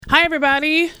Hi,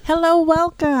 everybody. Hello,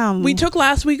 welcome. We took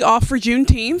last week off for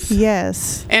Juneteenth.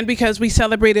 Yes. And because we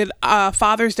celebrated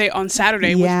Father's Day on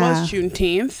Saturday, which was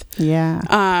Juneteenth. Yeah.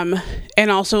 And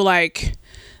also, like,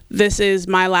 this is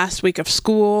my last week of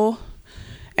school.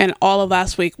 And all of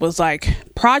last week was, like,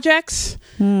 projects.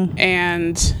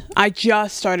 And I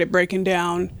just started breaking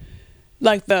down,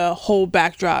 like, the whole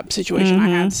backdrop situation I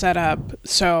had set up.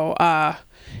 So,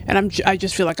 and I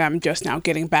just feel like I'm just now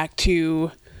getting back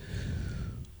to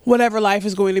whatever life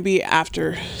is going to be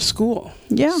after school.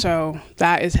 Yeah. So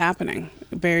that is happening.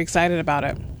 Very excited about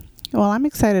it. Well, I'm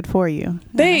excited for you.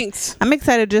 Thanks. I'm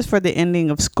excited just for the ending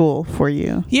of school for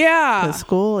you. Yeah. Because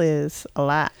school is a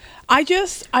lot. I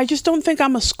just don't think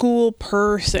I'm a school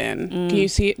person. Can you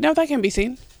see it? No, that can't be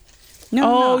seen.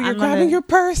 No, you're grabbing your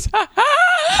purse.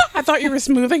 I thought you were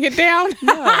smoothing it down.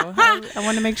 No, I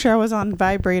want to make sure I was on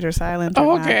vibrate or silent.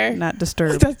 Or okay. Not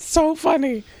disturbed. That's so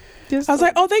funny. I was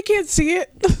like, oh, they can't see it.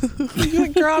 You're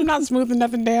like, girl, I'm not smoothing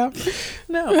nothing down.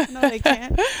 No, they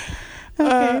can't.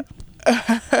 Okay.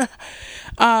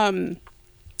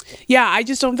 Yeah, I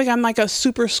just don't think I'm like a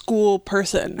super school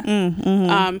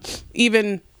person.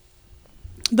 Even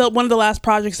one of the last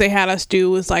projects they had us do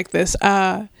was like this,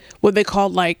 what they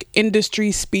called like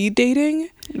industry speed dating.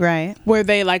 Right. Where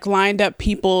they like lined up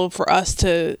people for us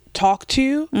to talk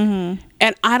to.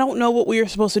 And I don't know what we were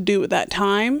supposed to do at that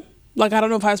time. Like, I don't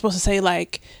know if I was supposed to say,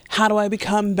 like, how do I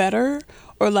become better?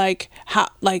 Or, like, how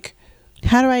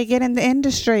do I get in the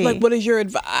industry? Like, what is your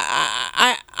advice?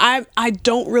 I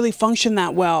don't really function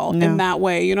that well in that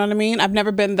way. You know what I mean? I've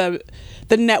never been the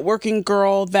networking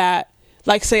girl that,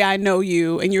 like, say I know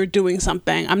you and you're doing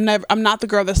something. I'm not the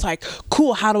girl that's like,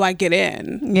 cool, how do I get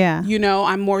in? Yeah. You know,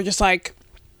 I'm more just like,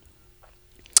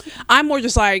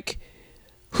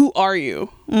 who are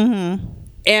you?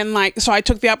 And like, so I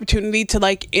took the opportunity to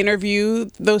like interview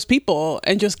those people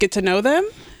and just get to know them.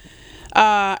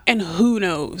 And who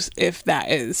knows if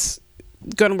that is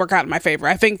going to work out in my favor.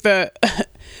 I think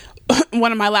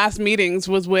one of my last meetings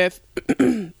was with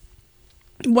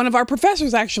one of our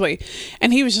professors actually.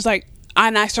 And he was just like,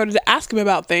 and I started to ask him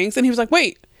about things and he was like,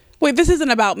 wait, this isn't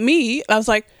about me. I was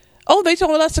like, oh, they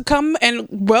told us to come and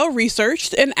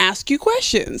well-researched and ask you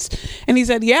questions. And he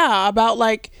said, yeah, about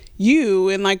like you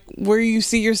and like where you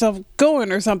see yourself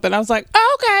going or something. I was like,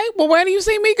 oh, okay, well, where do you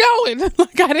see me going?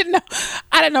 Like, I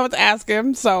didn't know what to ask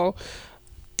him. So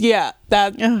yeah,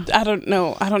 I don't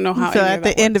know how. So at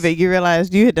the end of it, you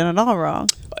realized you had done it all wrong.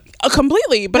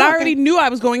 Completely, but I already knew I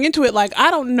was going into it like, I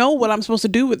don't know what I'm supposed to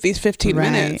do with these 15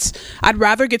 minutes. I'd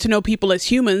rather get to know people as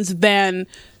humans than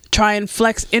try and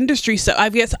flex industry stuff. I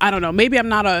guess, I don't know, maybe I'm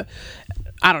not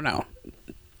I don't know,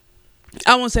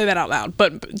 I won't say that out loud,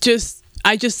 but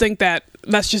I just think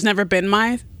that's just never been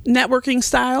my networking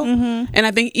style. And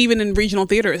I think even in regional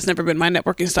theater, it's never been my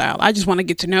networking style. I just want to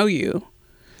get to know you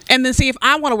and then see if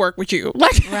I want to work with you.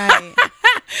 Like, right.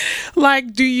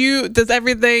 Like, does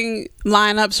everything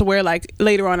line up so where like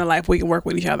later on in life we can work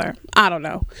with each other? I don't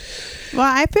know. Well,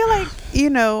 I feel like,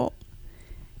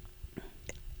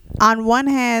 on one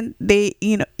hand,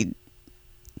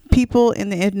 people in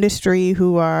the industry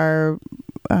who are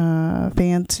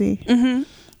fancy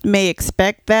may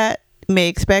expect that.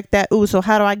 Ooh, so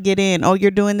how do I get in? Oh,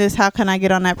 you're doing this. How can I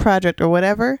get on that project or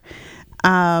whatever?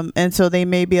 And so they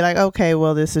may be like, okay,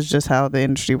 well, this is just how the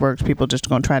industry works. People just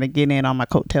going to try to get in on my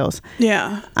coattails.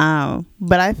 Yeah.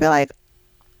 But I feel like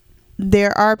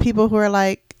there are people who are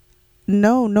like,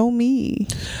 no me.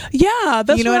 Yeah,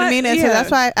 that's, you know what I mean. And so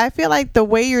that's why I feel like the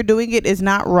way you're doing it is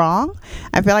not wrong.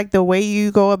 I feel like the way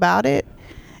you go about it,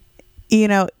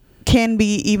 can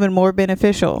be even more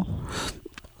beneficial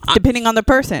depending on the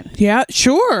person. Yeah,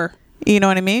 sure. You know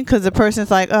what I mean? Because the person's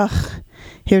like, ugh,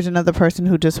 here's another person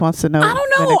who just wants to know. I don't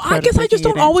know. I guess I just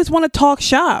don't always want to talk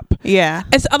shop. Yeah.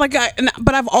 It's like,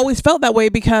 but I've always felt that way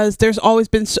because there's always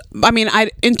been, I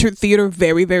entered theater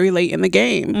very, very late in the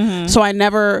game. So I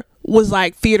never was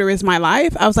like, theater is my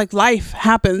life. I was like, life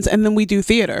happens and then we do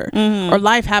theater, or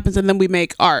life happens and then we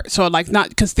make art. So like, not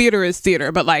because theater is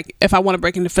theater, but like if I want to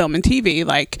break into film and TV,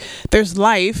 like there's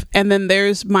life and then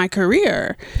there's my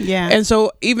career. Yeah. And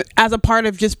so even as a part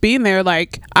of just being there,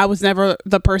 like I was never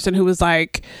the person who was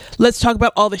like, let's talk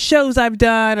about all the shows I've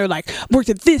done or like worked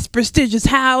at this prestigious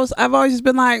house. I've always just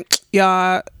been like,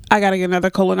 yeah, I gotta get another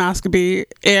colonoscopy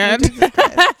and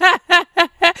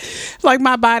like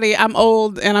my body, I'm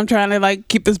old and I'm trying to like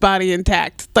keep this body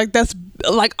intact. Like that's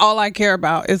like all I care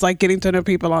about is like getting to know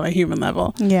people on a human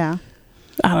level. Yeah.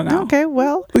 I don't know. Okay,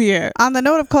 well, Yeah. on the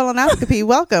note of colonoscopy,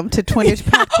 welcome to Twinish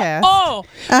Podcast. Oh,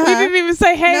 we didn't even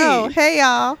say hey. No, hey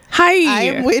y'all. Hi. I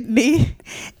am Whitney,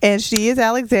 and she is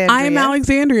Alexandria. I am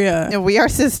Alexandria. And we are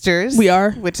sisters. We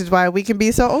are. Which is why we can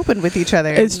be so open with each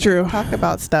other. It's and true. Talk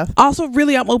about stuff. Also,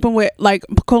 really, I'm open with like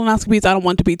colonoscopies. I don't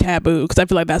want to be taboo because I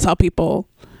feel like that's how people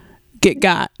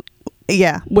got.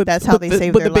 Yeah, that's how they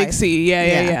save with their the big life. C.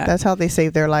 Yeah. That's how they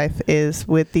save their life, is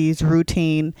with these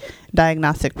routine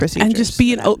diagnostic procedures. And just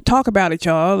talk about it,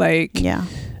 y'all. Like, yeah.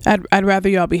 I'd rather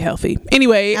y'all be healthy.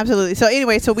 Anyway. Absolutely.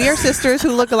 So we are sisters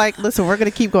who look alike. Listen, we're going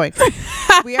to keep going.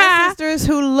 We are sisters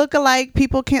who look alike.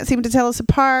 People can't seem to tell us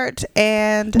apart.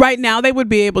 And right now they would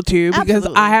be able to, because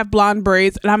Absolutely. I have blonde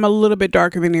braids and I'm a little bit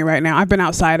darker than you right now. I've been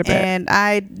outside a bit. And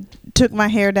I took my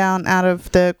hair down out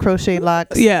of the crochet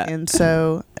locks. Yeah. And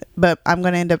so, but I'm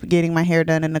going to end up getting my hair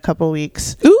done in a couple of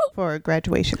weeks. Ooh. For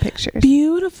graduation pictures.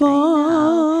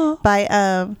 Beautiful. By,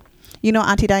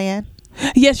 Auntie Diane?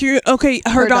 Yes, you're okay.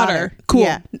 Her daughter. Cool.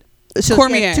 Yeah. So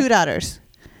she has 2 daughters.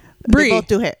 Bree. They both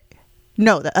do hair.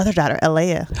 No, the other daughter,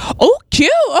 Alea. Oh, cute.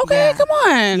 Okay, Yeah. come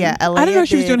on. Yeah, I didn't know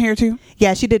she was doing hair too.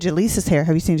 Yeah, she did Jaleesa's hair.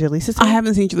 Have you seen Jaleesa's hair? I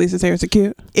haven't seen Jaleesa's hair. Is it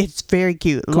cute? It's very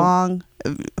cute. Cool. Long,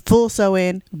 full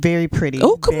sew-in, very pretty.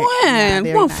 Oh, come Very- on. yeah, Come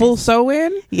very on, nice. full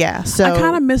sew-in. Yeah, so I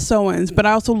kind of miss sew-ins, but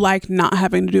I also like not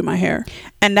having to do my hair.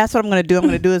 and that's what I'm going to do. I'm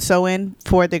going to do a sew-in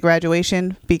for the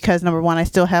graduation because number one, I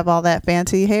still have all that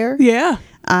fancy hair. Yeah.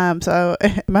 So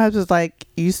my husband's like,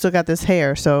 "You still got this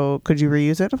hair, so could you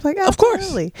reuse it?" I'm like, Of course.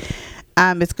 "Absolutely."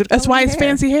 It's good. That's why quality it's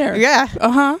fancy hair. Yeah.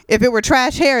 Uh-huh. If it were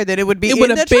trash hair, then it would be. It in would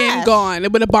the have been trash. gone.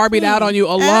 It would have Barbied out on you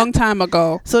a long time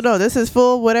ago. So no, this is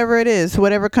full. Whatever it is,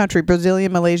 whatever country,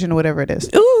 Brazilian, Malaysian, whatever it is.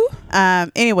 Ooh.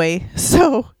 Anyway,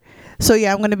 so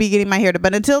yeah, I'm going to be getting my hair done.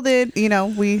 But until then,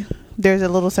 there's a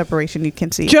little separation you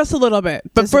can see. Just a little bit.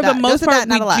 But Just for a the dot. most Just a part, dot,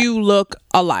 not a lot. we do look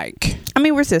alike. I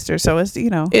mean, we're sisters, so it's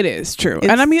It is true. It's-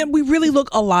 And I mean, we really look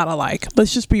a lot alike.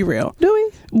 Let's just be real. Do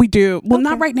we? We do. Well,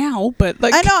 not Okay. right now, but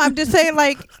like. I know. I'm just saying,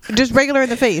 like, just regular in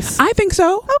the face. I think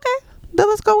so. Okay, then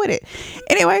let's go with it.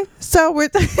 Anyway, so we're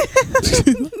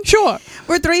Sure.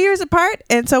 we're 3 years apart,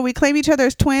 and so we claim each other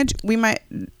as twins. We might.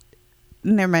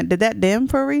 Never mind. Did that dim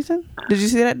for a reason? Did you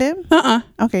see that dim?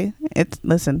 Okay.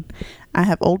 Listen. I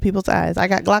have old people's eyes. I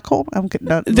got glaucoma.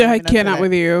 I cannot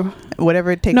with you.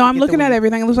 Whatever it takes. No, to I'm get the looking at wing.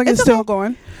 everything. It looks like it's It's still okay.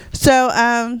 going.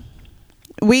 So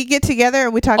we get together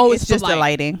and we talk. Oh, it's it's the just the light.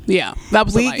 lighting. Yeah, that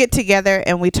was the We light. get together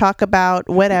and we talk about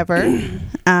whatever.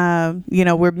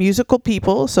 We're musical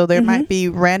people, so there might be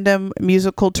random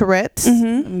musical Tourette's,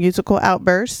 musical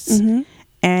outbursts,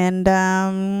 and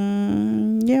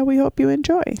we hope you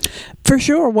enjoy. For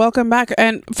sure. Welcome back.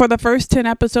 And for the first 10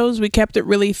 episodes, we kept it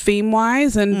really theme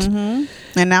wise. And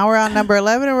And now we're on number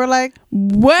 11, and we're like,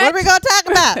 what? what are we gonna talk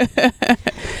about?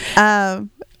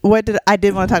 I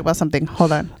did want to talk about something.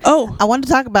 Hold on. Oh, I want to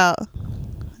talk about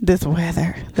this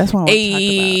weather. That's what I want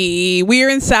to talk we're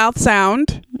in South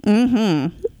Sound.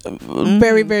 about.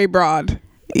 Very, very broad.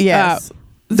 Yes.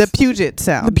 The Puget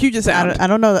Sound. The Puget Sound. I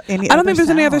don't know any. I don't think there's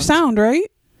any other sound, right?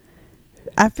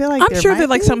 I feel like I'm sure might there are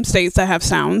like be. some states that have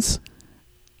sounds.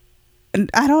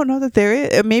 I don't know that there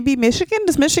is. Maybe Michigan.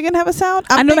 Does Michigan have a sound?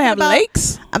 I know they thinking have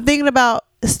lakes. I'm thinking about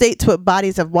states with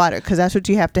bodies of water because that's what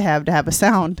you have to have a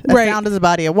sound. A Right. sound is a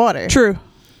body of water. True.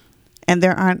 And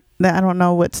there aren't. I don't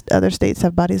know what other states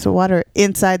have bodies of water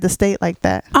inside the state like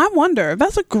that. I wonder.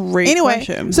 That's a great Anyway,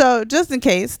 question. so just in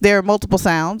case there are multiple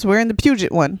sounds, we're in the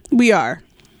Puget one. We are.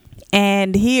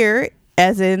 And here,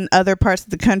 as in other parts of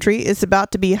the country, it's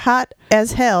about to be hot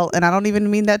as hell. And I don't even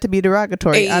mean that to be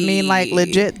derogatory. I mean, like,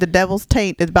 legit, the devil's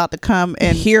taint is about to come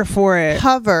and Here for it.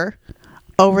 hover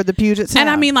over the Puget Sound. And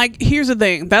I mean, like, here's the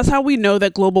thing. That's how we know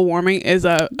that global warming is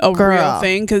a real Girl.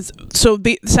 thing. Because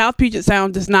the South Puget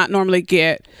Sound does not normally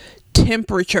get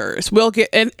temperatures. We'll get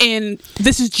and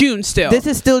this is June still. This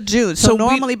is still June. So So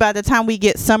normally by the time we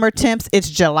get summer temps, it's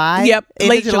July. Yep, End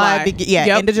late of July. July.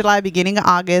 Yep. End of July, beginning of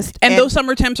August. and those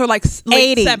summer temps are like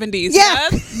late 80. 70s. Yeah.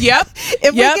 Yep.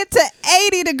 If Yep. we get to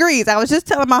 80 degrees, I was just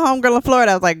telling my homegirl in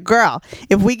Florida, I was like, girl,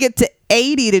 if we get to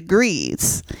 80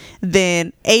 degrees,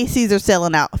 then ACs are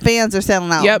selling out, fans are selling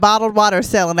out, Yep. bottled water is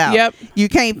selling out. Yep. You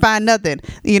can't find nothing.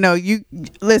 You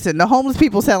listen, the homeless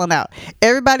people selling out.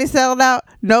 Everybody's selling out.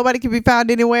 Nobody can be found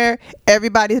anywhere.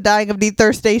 Everybody's dying of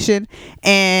deforestation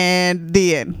and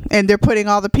the end. And they're putting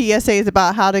all the PSAs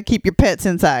about how to keep your pets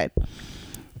inside.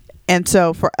 And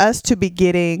so for us to be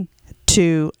getting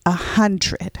to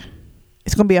 100,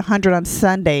 it's going to be 100 on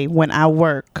Sunday when I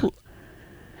work.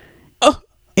 Oh,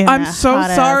 in I'm that so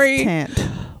hot-ass sorry. tent.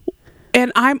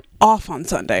 And I'm off on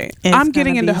Sunday. It's I'm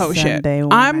getting gonna into be ho shit. Sunday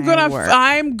when I'm I work.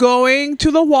 I'm going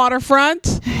to the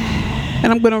waterfront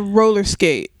and I'm gonna roller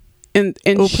skate. in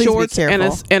Oh, please be shorts and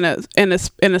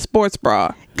careful. a sports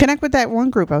bra. Connect with that one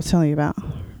group I was telling you about.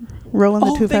 Rolling the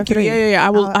Oh, thank you. 253. Yeah. I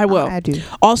will. I'll add you.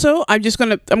 Also, I'm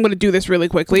gonna do this really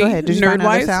quickly. Go ahead. Did you find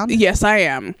another sound? Yes, I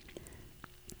am.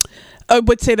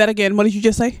 But say that again. What did you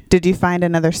just say? Did you find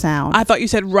another sound? I thought you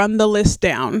said run the list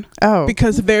down. Oh.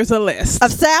 Because there's a list.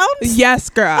 Of sounds? Yes,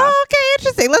 girl. Oh, okay.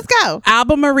 Interesting. Let's go.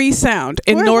 Alba Marie Sound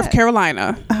in Where's North that?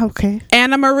 Carolina. Okay.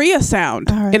 Anna Maria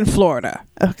Sound All right. in Florida.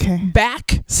 Okay.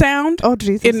 Back Sound Oh,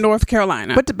 Jesus. in North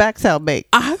Carolina. What's the back sound make?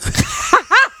 What's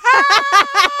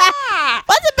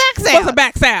What's the back sound? a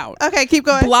back sound? Okay, keep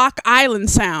going. Block Island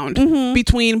Sound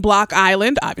between Block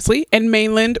Island, obviously, and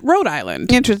mainland Rhode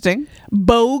Island. Interesting.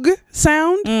 Bogue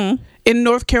Sound in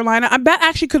North Carolina. That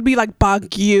actually could be like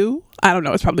Bagu. I don't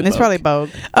know. It's probably It's probably Bogue.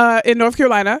 in North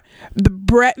Carolina. The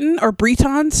Breton or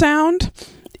Breton Sound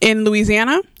in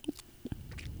Louisiana.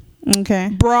 Okay.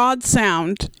 Broad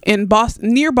Sound in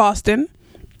Boston, near Boston.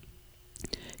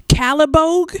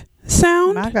 Calibogue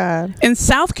Sound My God. in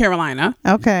South Carolina.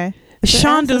 Okay.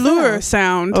 Chandelure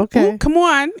Sound. Okay. Ooh, come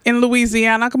on, in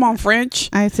Louisiana. Come on,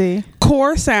 French. I see.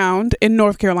 Core Sound in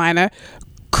North Carolina.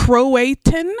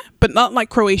 Croatan, but not like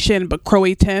Croatian, but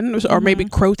Croatan or maybe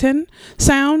Croton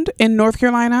Sound in North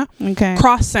Carolina. Okay.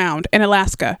 Cross Sound in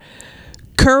Alaska.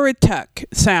 Currituck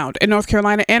Sound in North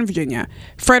Carolina and Virginia.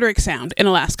 Frederick Sound in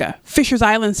Alaska. Fisher's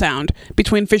Island Sound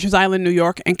between Fisher's Island, New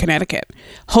York, and Connecticut.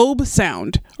 Hobe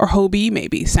Sound, or Hobie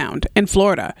maybe Sound in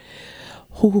Florida.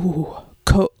 Ooh,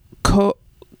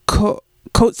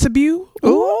 Kotzebue.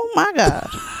 Oh my God.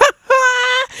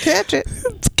 Catch it.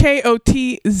 It's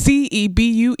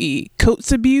Kotzebue.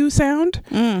 Kotzebue Sound.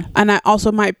 And I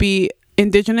also might be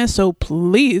indigenous, so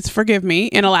please forgive me,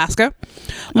 in Alaska.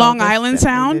 Long that's Island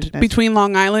definitely Sound indigenous. between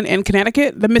Long Island and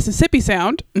Connecticut. The Mississippi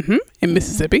Sound in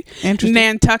Mississippi. Interesting.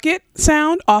 Nantucket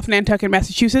Sound off Nantucket,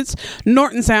 Massachusetts.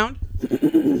 Norton Sound.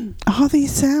 All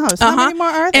these sounds. How many more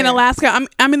are there? In Alaska,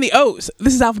 I'm in the O's.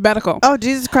 This is alphabetical. Oh,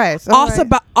 Jesus Christ. All right.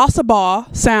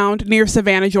 Ossabaw Sound near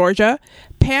Savannah, Georgia.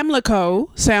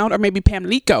 Pamlico Sound, or maybe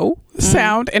Pamlico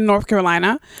Sound in North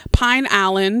Carolina. Pine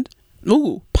Island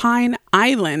Oh.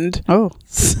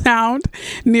 Sound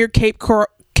near Cape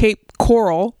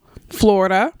Coral,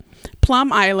 Florida.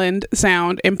 Plum Island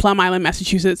Sound in Plum Island,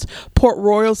 Massachusetts. Port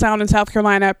Royal Sound in South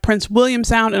Carolina. Prince William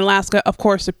Sound in Alaska. Of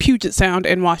course, the Puget Sound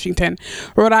in Washington.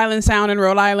 Rhode Island Sound in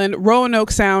Rhode Island.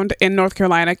 Roanoke Sound in North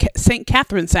Carolina. St.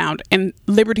 Catherine Sound in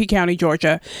Liberty County,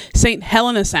 Georgia. St.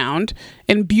 Helena Sound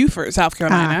in Beaufort, South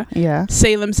Carolina. Yeah.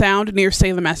 Salem Sound near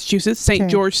Salem, Massachusetts. St. Okay.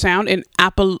 George Sound in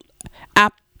Appalachia?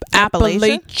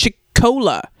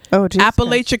 Apalachicola. Oh, Jesus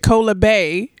Apalachicola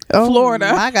Bay, Oh,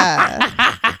 Florida. My God.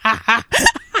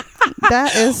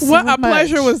 That is What so a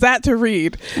pleasure much. was that to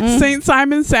read. St.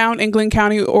 Simon Sound in Glenn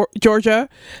County, Georgia.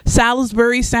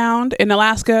 Salisbury Sound in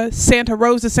Alaska. Santa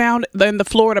Rosa Sound in the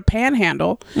Florida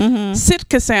Panhandle.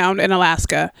 Sitka Sound in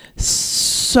Alaska.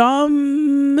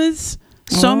 Somes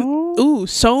or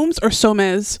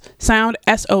Somes Sound,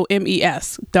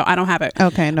 Somes. No, I don't have it.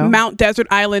 Okay, no. Mount Desert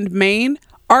Island, Maine.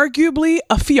 Arguably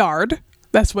a fjord.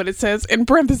 That's what it says in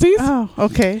parentheses. Oh,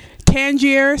 okay.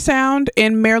 Tangier Sound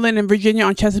in Maryland and Virginia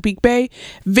on Chesapeake Bay.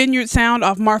 Vineyard Sound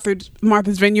off Martha's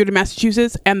Vineyard in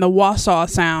Massachusetts. And the Wausau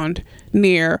Sound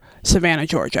near Savannah,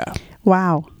 Georgia.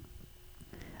 Wow.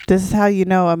 This is how you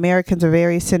know Americans are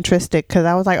very centristic, because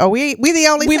I was like, oh, we the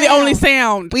only We sound. the only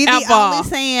sound. We the ever. only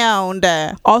sound.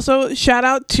 Also, shout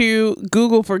out to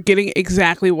Google for getting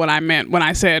exactly what I meant when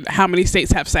I said how many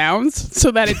states have sounds,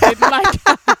 so that it didn't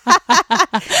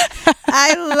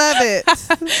I love it.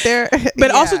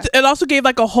 But also, it also gave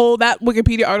like a whole, that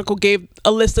Wikipedia article gave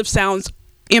a list of sounds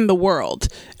in the world,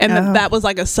 and that was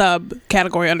like a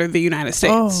subcategory under the United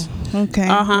States. Oh, okay.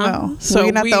 Well, So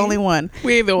we're not the only one.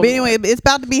 We're the But only anyway, it's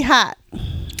about to be hot.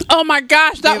 Oh my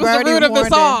gosh, that They've was the already root of this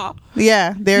warned all.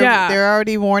 They're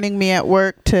already warning me at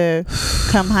work to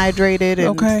come hydrated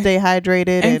and stay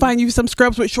hydrated and find you some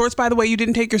scrubs with shorts. By the way, you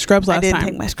didn't take your scrubs last time. I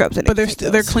didn't take my scrubs, but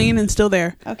they're clean and still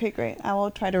there. Okay, great. I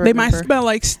will try to They remember. might smell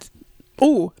like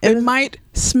might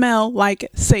smell like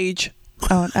sage.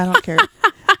 Oh, I don't care.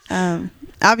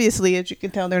 Obviously, as you can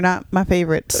tell, they're not my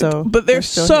favorite. So, but they're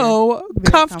still so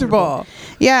comfortable.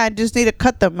 Yeah, I just need to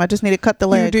cut them. I just need to cut the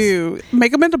legs. You do.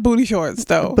 Make them into booty shorts,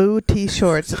 though. Booty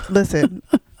shorts. Listen,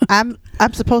 I'm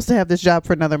supposed to have this job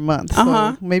for another month,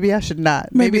 so maybe I should not.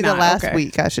 Maybe the last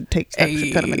week I should cut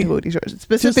them into booty shorts.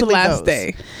 Specifically just the last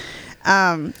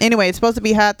day. Anyway, it's supposed to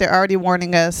be hot. They're already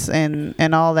warning us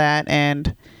and all that,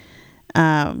 and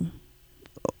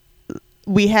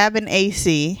we have an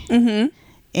AC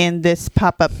in this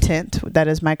pop-up tent that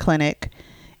is my clinic.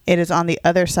 It is on the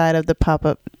other side of the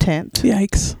pop-up tent.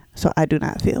 Yikes. So I do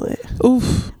not feel it.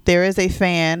 Oof. There is a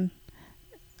fan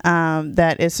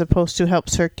that is supposed to help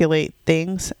circulate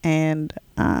things, and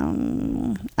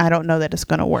I don't know that it's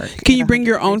going to work. Can you bring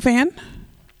your own fan?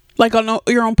 Like on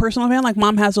your own personal fan? Like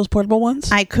mom has those portable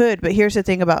ones? I could, but here's the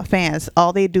thing about fans.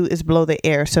 All they do is blow the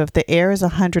air. So if the air is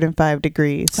 105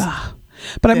 degrees.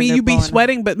 But I mean, you'd be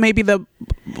sweating, but maybe the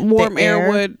warm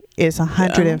air would. Is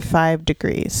 105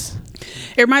 degrees.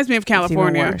 It reminds me of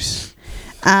California. So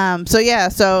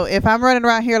if I'm running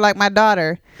around here like my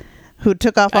daughter, who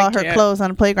took off all her clothes on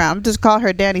the playground, I'm just call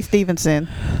her Danny Stevenson.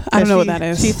 I don't know what that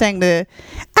is. She sang the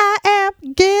 "I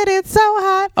am getting so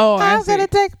hot. Oh, I'm gonna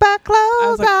take my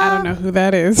clothes off." I don't know who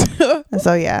that is.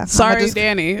 So yeah, sorry,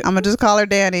 Danny. I'm gonna just call her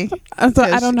Danny. I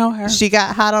don't know her. She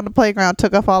got hot on the playground,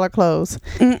 took off all her clothes,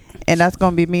 and that's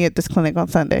gonna be me at this clinic on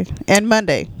Sunday and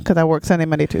Monday because I work Sunday,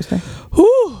 Monday, Tuesday.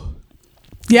 Whew.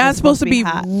 Yeah, it's supposed to be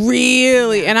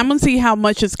really, and I'm gonna see how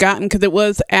much it's gotten because it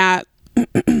was at.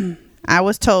 I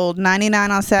was told 99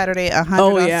 on Saturday, 100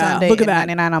 on Sunday, look at and that.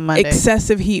 99 on Monday.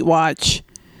 Excessive heat watch.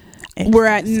 We're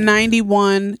at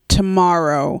 91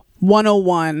 tomorrow,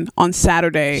 101 on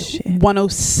Saturday,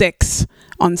 106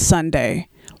 on Sunday,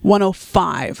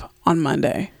 105 on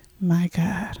Monday. My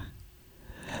God.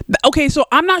 Okay, so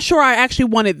I'm not sure I actually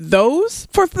wanted those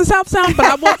for the South Sound, but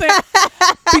I wasn't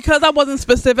because I wasn't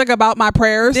specific about my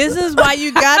prayers. This is why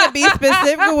you gotta be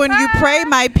specific when you pray,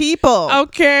 my people.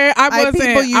 Okay, I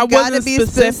wasn't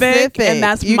specific, and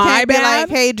that's you my can't bad. Be like,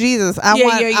 hey Jesus, I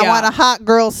want a hot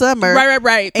girl summer.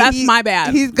 Right. That's my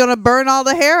bad. He's gonna burn all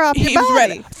the hair off your body.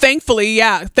 Ready. Thankfully,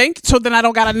 yeah. So then I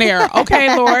don't got a nair.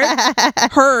 Okay, Lord,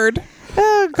 heard.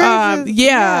 Oh, gracious.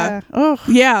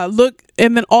 Yeah. Look,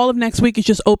 and then all of next week is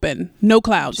just open, no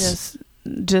clouds,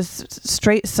 just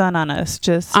straight sun on us.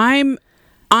 I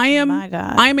am. My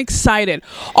God. I'm excited.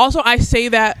 Also, I say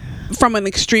that from an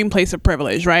extreme place of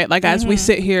privilege, right? Like as we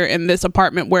sit here in this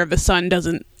apartment where the sun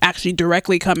doesn't actually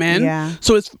directly come in,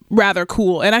 so it's rather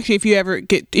cool. And actually, if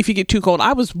you get too cold,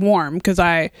 I was warm because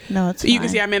you can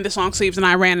see I'm in this long sleeves, and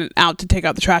I ran out to take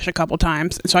out the trash a couple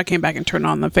times, so I came back and turned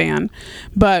on the fan,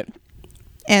 but.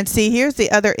 And see, here's the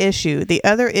other issue. The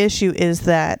other issue is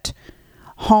that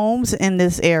homes in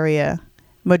this area,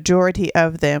 majority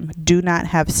of them do not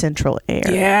have central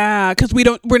air. Yeah, because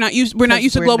we're not used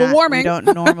to global warming. We don't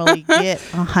normally get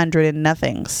 100 and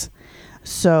nothings,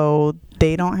 so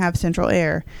they don't have central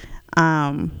air.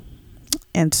 And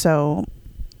so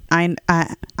I'm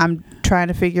trying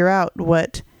to figure out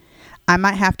what I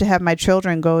might have to have my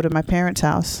children go to my parents'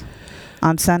 house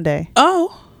on Sunday.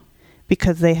 Oh.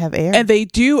 Because they have air. And they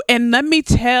do. And let me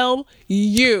tell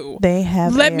you. They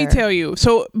have Let me tell you.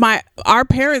 So our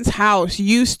parents' house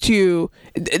used to,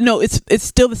 no, it's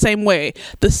still the same way.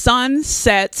 The sun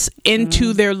sets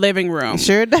into their living room.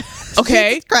 Sure does.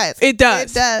 Okay? Jesus Christ. It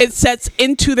does. It sets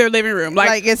into their living room.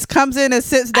 Like it comes in and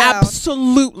sits down.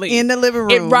 Absolutely. In the living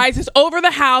room. It rises over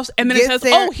the house and then it says,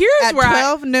 oh, here's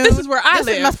where this is where I live.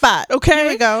 This is my spot. Okay? Here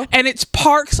we go. And it's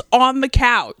parks on the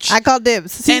couch. I call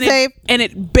dibs. And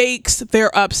it bakes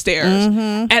their upstairs.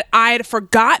 And I had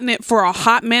forgotten it for a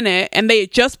hot minute, and they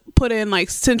had just put in like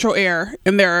central air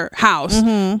in their house,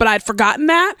 but I'd forgotten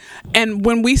that. And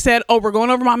when we said, oh, we're going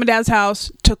over mom and dad's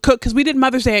house to cook, because we did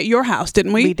Mother's Day at your house,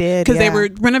 didn't we? We did, because they were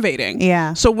renovating.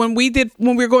 Yeah. So when we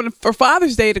were going for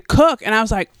Father's Day to cook, and I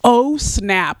was like, oh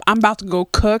snap, I'm about to go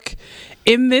cook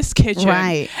in this kitchen.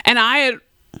 Right. And I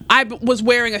was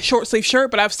wearing a short sleeve shirt,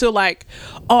 but I was still like,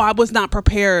 oh, I was not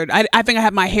prepared. I think I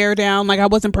had my hair down. Like I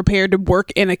wasn't prepared to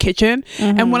work in a kitchen.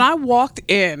 And when I walked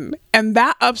in, and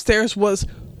that upstairs was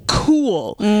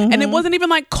cool, and it wasn't even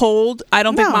like cold. I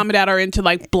don't think mom and dad are into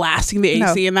like blasting the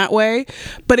AC in that way,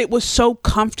 but it was so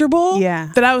comfortable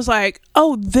that I was like,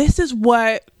 oh, this is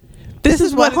what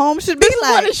home should be like. This is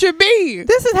what it should be.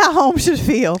 This is how home should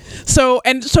feel. So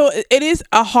it is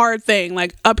a hard thing.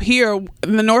 Like up here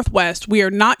in the Northwest, we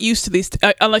are not used to these,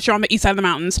 unless you're on the east side of the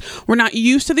mountains. We're not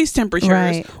used to these temperatures.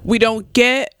 Right. We don't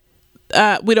get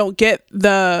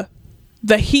the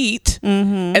heat.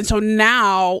 And so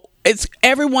now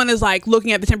everyone is like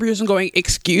looking at the temperatures and going,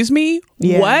 excuse me,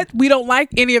 what? We don't like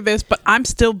any of this, but I'm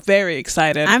still very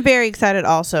excited. I'm very excited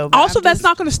also. That's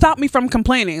not going to stop me from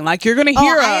complaining. Like you're going to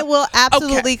hear I will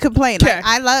absolutely complain. Okay.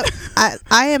 I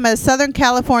am a Southern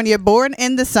California, born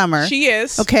in the summer. She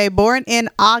is. Okay, born in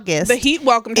August. The heat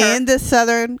welcomed her. In the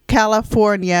Southern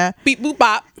California. Beep boop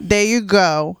bop. There you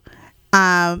go.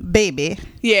 Baby.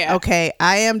 Yeah. Okay.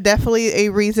 I am definitely a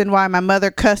reason why my mother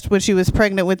cussed when she was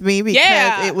pregnant with me,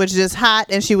 because it was just hot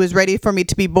and she was ready for me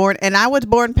to be born, and I was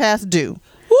born past due.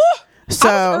 Woo! So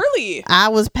I was early. I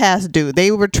was past due.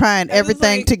 They were trying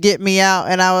everything to get me out,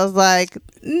 and I was like,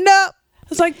 nope.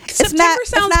 It's like September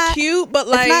sounds cute, but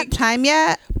like it's not time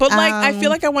yet. But like I feel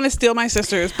like I want to steal my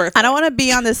sister's birthday. I don't want to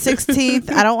be on the 16th.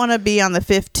 I don't want to be on the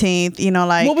 15th. You know,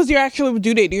 like what was your actual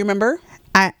due date? Do you remember?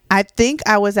 I think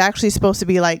I was actually supposed to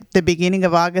be like the beginning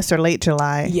of August or late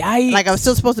July. Yikes. Like I was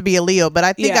still supposed to be a Leo, but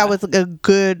I think I was a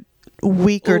good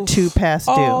week or two past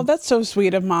due. Oh, that's so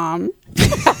sweet of mom.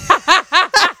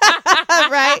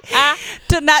 Right?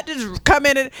 To not just come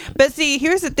in and, but see,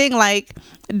 here's the thing, like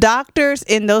doctors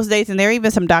in those days, and there are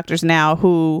even some doctors now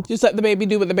who just let the baby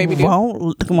do what the baby do.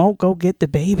 Won't go get the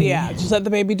baby. Yeah, just let the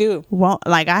baby do. Well,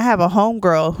 like I have a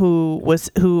homegirl who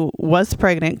was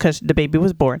pregnant because the baby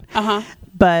was born.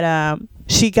 But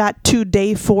she got to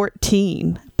day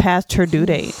 14 past her due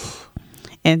date,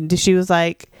 and she was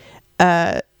like,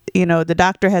 you know, the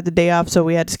doctor had the day off, so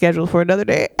we had to schedule for another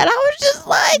day. And I was just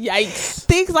like, yikes.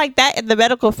 Things like that in the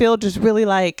medical field just really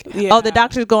like, oh, the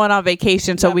doctor's going on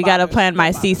vacation, so we got to plan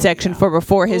my C-section for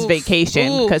before his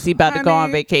vacation because he's about to go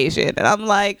on vacation. And I'm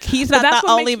like, he's not the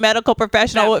only medical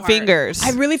professional with fingers.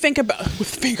 I really think about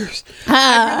with fingers.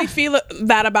 I really feel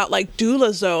that about like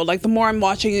doulas though. Like the more I'm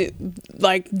watching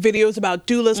like videos about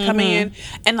doulas coming in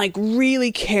and like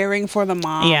really caring for the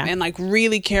mom and like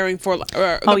really caring for the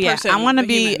person. I want to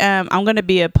be I'm going to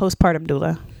be a postpartum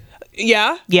doula.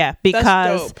 Yeah,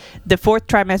 because the fourth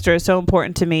trimester is so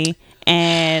important to me,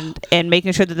 and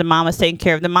making sure that the mom is taken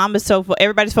care of. The mom is so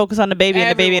everybody's focused on the baby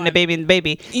and the baby and the baby and the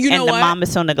baby, and the mom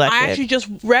is so neglected. I actually just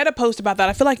read a post about that.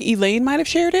 I feel like Elaine might have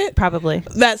shared it, probably,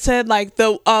 that said like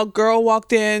the girl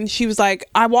walked in. She was like,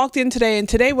 I walked in today, and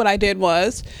today what I did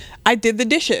was I did the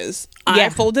dishes. I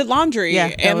folded laundry,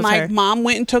 and like mom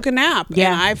went and took a nap.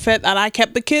 And I fed, and I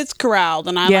kept the kids corralled,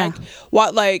 and I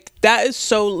like that is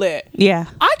so lit.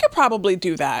 I could probably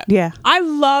do that. I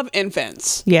love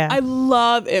infants. I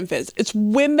love infants. It's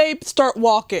when they start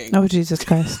walking. Oh, Jesus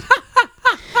Christ.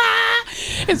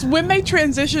 It's when they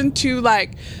transition to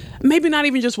like maybe not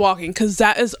even just walking, because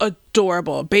that is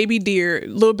adorable. Baby deer,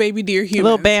 little baby deer humans.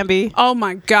 Little Bambi. Oh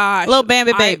my gosh. Little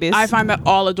Bambi babies. I find that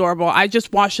all adorable. I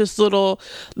just watched this little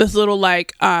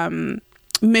like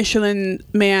Michelin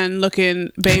man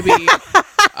looking baby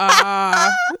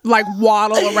like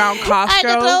waddle around Costco. I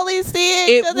could totally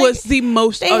see it. It was the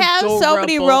most adorable. They have so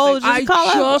many rolls. I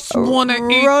just want to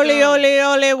eat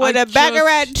roly with a bag of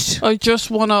ranch. I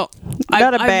just want to.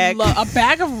 Not a bag. A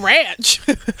bag of ranch.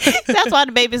 That's why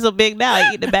the baby's so big now.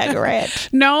 I eat a bag of ranch.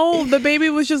 No, the baby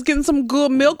was just getting some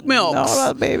good milk.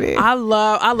 No, baby. I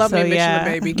love me Michelin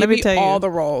baby. Give me all the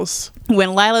rolls.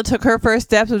 When Lila took her first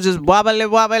steps, it was just wobbly.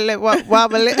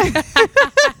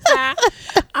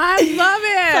 I love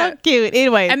it. So cute.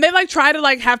 Anyway, and they like try to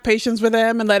like have patience with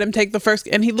him and let him take the first,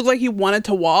 and he looked like he wanted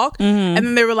to walk, and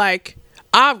then they were like,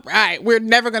 all right, we're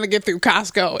never gonna get through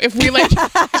Costco if we let you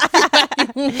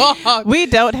walk. We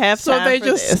don't have time. So they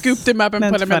just scooped him up and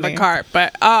put him in the cart.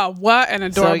 But what an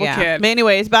adorable kid. But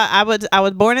anyways, I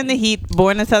was born in the heat,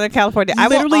 born in Southern California. I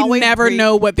literally never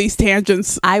know what these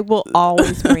tangents. I will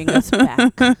always bring us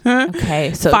back.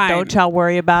 Okay, so don't y'all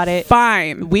worry about it.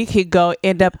 Fine. We could go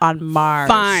end up on Mars.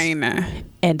 Fine.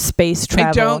 And space travel.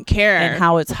 I don't care. And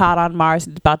how it's hot on Mars,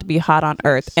 it's about to be hot on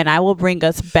Earth. And I will bring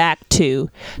us back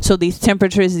to these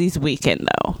temperatures this weekend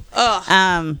though.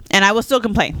 And I will still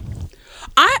complain.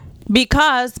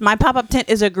 Because my pop-up tent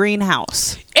is a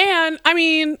greenhouse. And I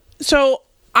mean, so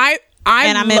I'm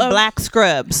in black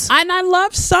scrubs. And I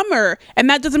love summer. And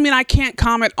that doesn't mean I can't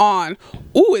comment on,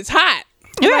 ooh, it's hot.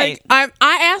 Right. Like,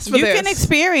 I asked for this. You can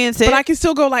experience it. But I can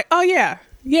still go like, oh yeah,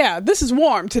 this is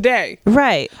warm today.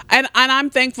 Right. And I'm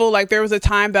thankful. Like there was a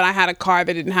time that I had a car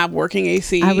that didn't have working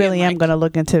AC. I really am going to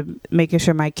look into making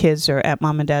sure my kids are at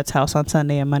mom and dad's house on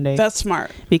Sunday and Monday. That's smart.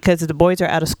 Because the boys are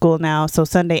out of school now. So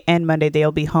Sunday and Monday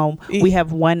they'll be home. We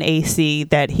have one AC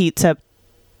that heats up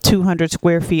 200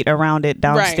 square feet around it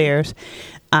downstairs.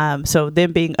 Right. So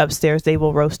them being upstairs, they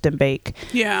will roast and bake.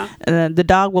 Yeah. The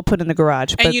dog will put in the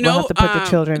garage. But we'll have to put the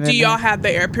children in there. Do y'all have the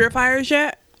air purifiers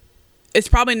yet? It's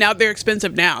probably now they're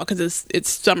expensive now because it's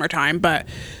summertime, but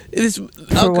it's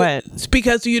for what? It's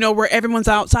because where everyone's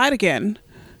outside again,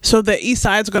 so the east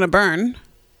side's going to burn,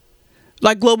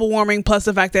 like global warming plus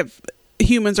the fact that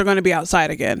humans are going to be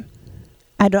outside again.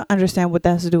 I don't understand what that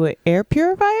has to do with air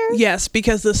purifiers. Yes,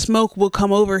 because the smoke will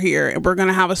come over here, and we're going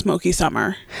to have a smoky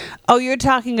summer. Oh, you're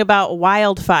talking about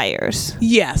wildfires?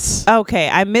 Yes. Okay,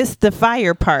 I missed the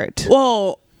fire part.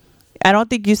 Well, I don't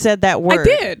think you said that word. I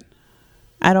did.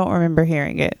 I don't remember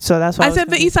hearing it, so that's why I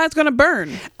said the east side's gonna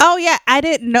burn. Oh yeah, I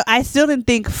didn't know. I still didn't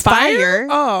think fire.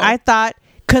 Oh, I thought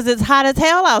because it's hot as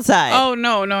hell outside. Oh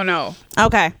no.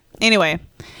 Okay. Anyway,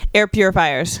 air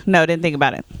purifiers. No, didn't think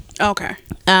about it. Okay.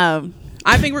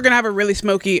 I think we're gonna have a really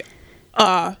smoky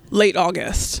late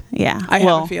August. Yeah. I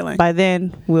have a feeling. By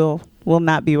then we'll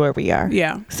not be where we are.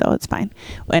 Yeah. So it's fine.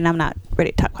 And I'm not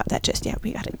ready to talk about that just yet.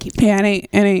 We gotta keep Yeah, it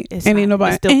ain't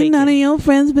nobody. Ain't none of your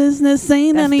friends' business.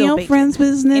 Ain't none of your friends'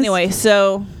 business. Anyway,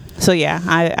 so yeah,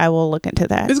 I will look into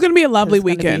that. It's gonna be a lovely It's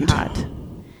gonna be weekend. hot.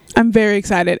 I'm very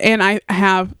excited, and I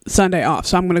have Sunday off,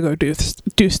 so I'm gonna go do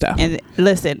stuff. And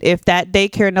listen, if that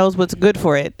daycare knows what's good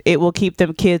for it, it will keep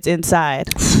them kids inside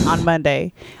on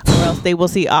Monday, or else they will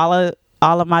see all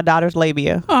of my daughter's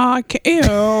labia. Oh,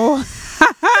 ew.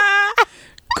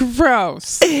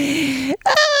 Gross.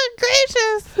 Oh,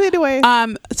 gracious. Anyway.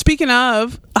 Speaking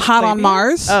of hot on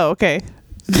Mars. Oh, okay.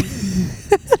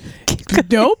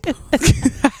 Dope.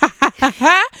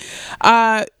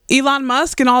 Elon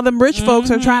Musk and all them rich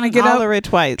folks are trying to get all up. the rich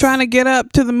whites. Trying to get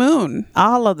up to the moon.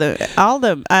 All of them.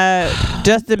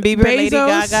 Justin Bieber, Bezos. Lady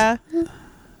Gaga.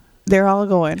 They're all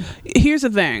going. Here's the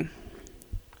thing.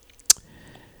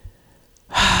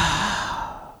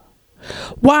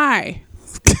 Why?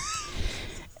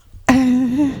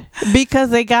 Because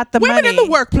they got the Women money. in the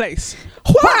workplace.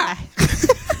 Why?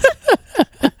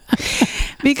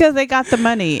 Because they got the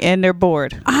money and they're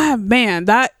bored. Man,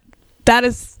 that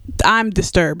is. I'm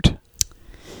disturbed.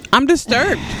 I'm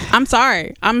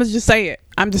sorry. I'm gonna just say it.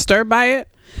 I'm disturbed by it.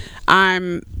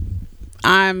 I'm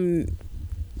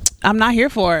not here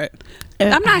for it.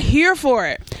 I'm not here for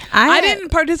it. I didn't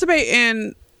participate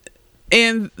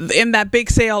in that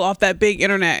big sale off that big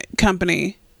internet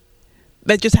company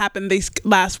that just happened this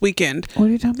last weekend. What are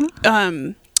you talking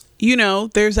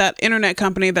about? There's that internet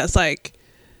company that's like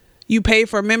you pay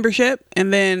for a membership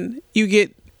and then you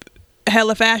get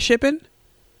hella fast shipping.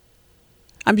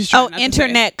 I'm just trying not to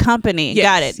internet company. Yes,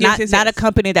 Got it. yes, Not a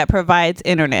company that provides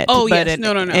internet. Oh, but yes.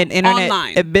 No. An internet,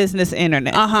 online. A business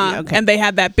internet. Okay. And they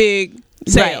had that big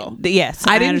sale. Right. Yes.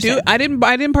 I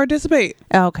didn't participate.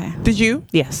 Okay. Did you?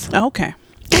 Yes. Okay.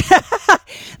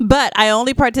 But I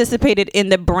only participated in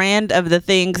the brand of the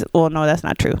things. Well, no, that's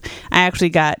not true. I actually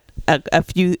got a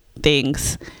few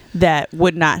things that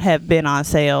would not have been on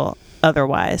sale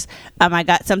otherwise. I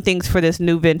got some things for this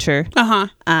new venture.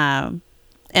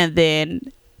 And then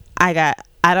okay,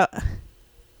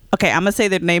 I'm gonna say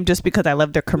their name just because I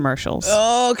love their commercials.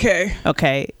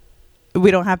 Okay,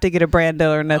 we don't have to get a brand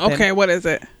deal or nothing. Okay, what is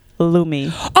it?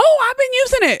 Lumi. Oh, I've been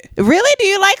using it. Really? Do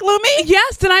you like Lumi?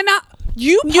 Yes. Did I not?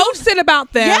 You posted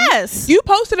about them. Yes. You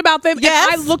posted about them.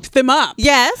 Yes. And I looked them up.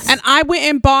 Yes. And I went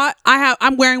and bought.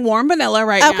 I'm wearing warm vanilla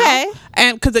right now. Okay.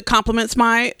 And because it complements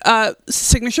my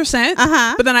signature scent.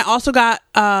 But then I also got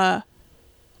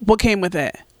what came with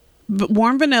it?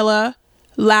 Warm vanilla,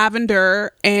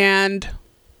 lavender, and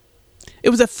it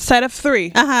was a set of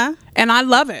 3. And I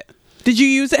love it. Did you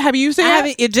use it? Have you used it? I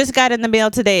haven't. It just got in the mail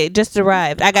today. It just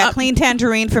arrived. I got clean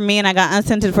tangerine for me, and I got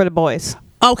unscented for the boys.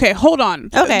 Okay, hold on.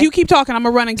 Okay. You keep talking. I'm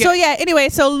gonna run and get. So yeah. Anyway,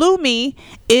 so Lumi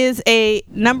is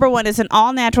number one. It's an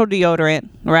all natural deodorant,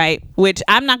 right? Which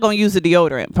I'm not gonna use the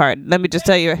deodorant part. Let me just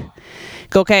tell you.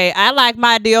 Okay, I like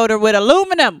my deodorant with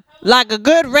aluminum, like a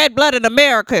good red-blooded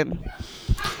American.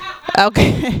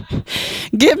 Okay,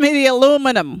 give me the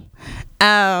aluminum.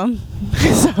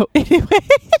 So anyway,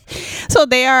 so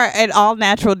they are an all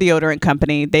natural deodorant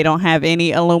company. They don't have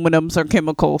any aluminums or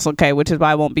chemicals, okay, which is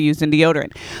why I won't be using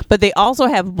deodorant. But they also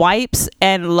have wipes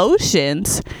and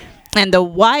lotions, and the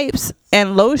wipes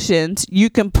and lotions you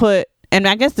can put, and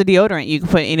I guess the deodorant you can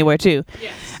put anywhere too.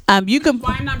 Yes. You can.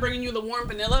 Why I'm not bringing you the warm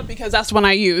vanilla because that's one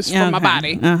I use for my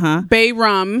body. Bay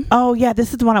rum. Oh yeah,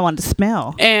 this is the one I wanted to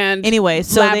smell. And anyway,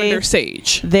 so lavender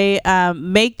sage. They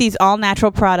make these all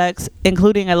natural products,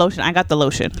 including a lotion. I got the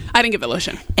lotion. I didn't get the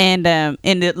lotion. And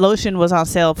the lotion was on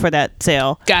sale for that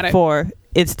sale. Got it. For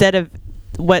instead of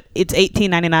what it's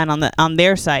 $18.99 on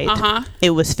their site.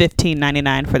 It was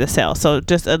 $15.99 for the sale. So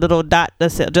just a little dot,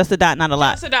 just a dot, not a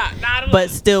lot. Just a dot, not a lot. But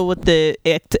still with the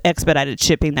expedited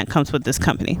shipping that comes with this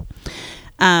company.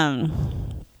 What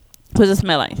does it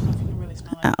smell like? Really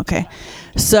smell like okay.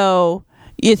 So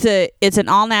it's an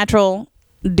all natural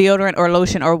deodorant or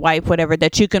lotion or wipe, whatever,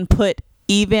 that you can put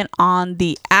even on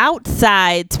the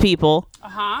outsides, people,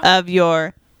 of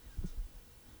your.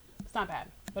 It's not bad,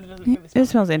 but it doesn't really smell. It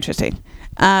smells interesting.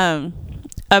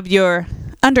 Of your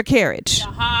undercarriage.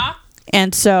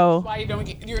 And so. That's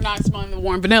why you're not smelling the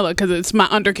warm vanilla, because it's my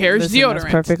undercarriage deodorant.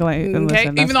 That's perfectly. Okay,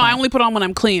 even though I only put on when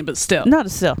I'm clean, but still. No,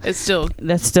 still. It's still.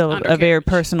 That's still a very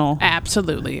personal.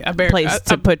 Absolutely, a place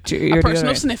to put your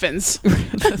personal deodorant.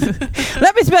 sniffings.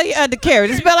 Let me smell your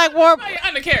undercarriage. It smell like warm.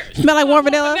 Undercarriage. Smell like warm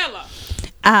vanilla.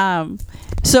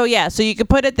 So yeah, so you can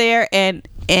put it there and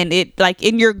it like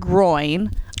in your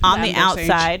groin on the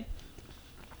outside.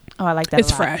 Oh, I like that.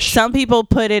 It's fresh. Some people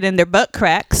put it in their butt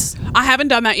cracks. I haven't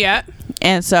done that yet.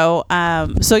 And so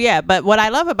yeah, but what I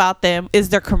love about them is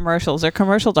their commercials. Their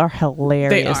commercials are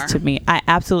hilarious to me. I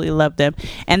absolutely love them.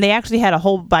 And they actually had a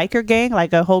whole biker gang,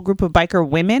 like a whole group of biker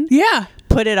women. Yeah.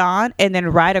 Put it on and then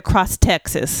ride across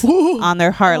Texas on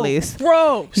their Harleys. Oh,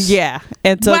 gross. Yeah.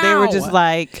 And so they were just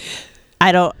like,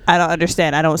 I don't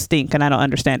understand. I don't stink and I don't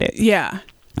understand it. Yeah.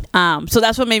 So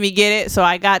that's what made me get it. So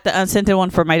I got the unscented one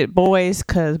for my boys,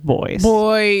 cause boys.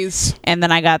 And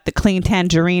then I got the clean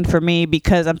tangerine for me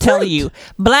because I'm telling you,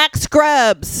 black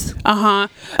scrubs. Okay,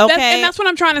 and that's what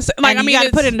I'm trying to say. Like, and you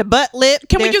gotta put it in the butt lip.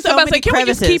 Can we just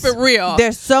keep it real?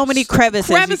 There's so many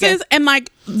crevices. And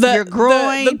like your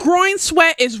groin, the groin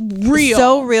sweat is real.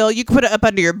 So real. You can put it up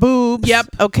under your boobs. Yep.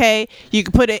 Okay. You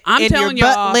can put it in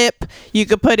your butt lip. You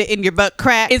can put it in your butt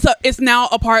crack. It's now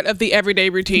a part of the everyday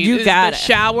routine. You got the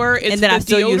shower. It's and then the I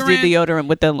still use the deodorant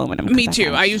with the aluminum. Me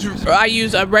too. I use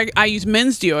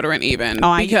men's deodorant even. Oh,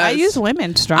 I use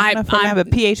women's. Strong enough for me to have a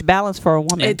pH balance for a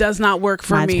woman. It does not work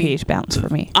for Mine's me. pH balance for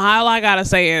me. All I gotta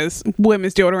say is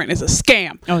women's deodorant is a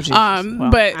scam. Oh, Jesus.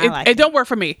 But it don't work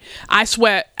for me. I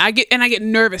sweat. I get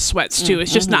nervous sweats too.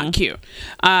 It's just not cute.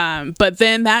 But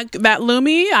then that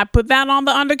Lumi, I put that on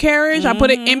the undercarriage. I put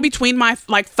it in between my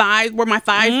thighs, where my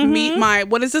thighs meet my,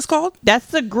 what is this called? That's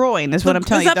the groin. Is what I'm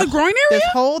telling you. Is that the groin area? This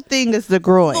whole thing is the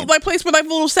groin. Like place where like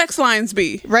little sex lines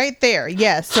be. Right there.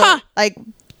 Yes. So like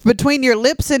between your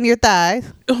lips and your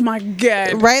thighs. Oh my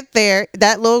God. Right there,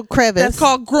 that little crevice. That's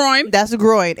called groin. That's a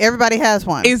groin. Everybody has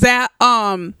one. Is that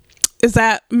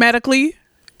medically?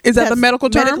 That's the medical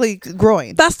term? Medically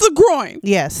groin. That's the groin.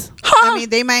 Yes. I mean,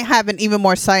 they might have an even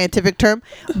more scientific term,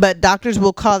 but doctors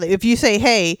will call it. If you say,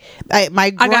 "Hey,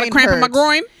 my groin I got a cramp in my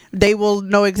groin," they will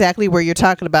know exactly where you're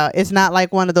talking about. It's not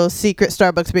like one of those secret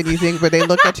Starbucks menu things where they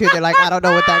look at you, they're like, "I don't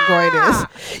know what that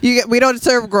groin is." We don't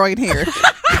serve groin here.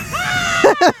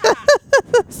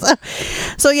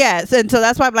 So yes, and so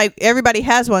that's why I'm like, everybody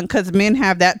has one, because men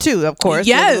have that too, of course.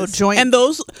 Yes, joint. And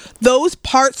those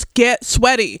parts get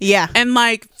sweaty. Yeah, and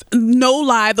like no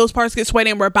lie, those parts get sweaty,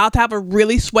 and we're about to have a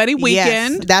really sweaty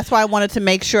weekend. Yes, that's why I wanted to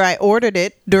make sure I ordered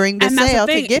it during the sale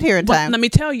to get here in time. Let me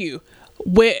tell you,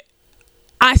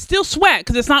 I still sweat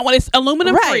because it's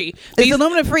aluminum free. It's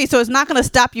aluminum free, so it's not going to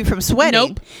stop you from sweating.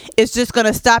 Nope. It's just going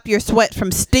to stop your sweat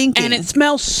from stinking. And it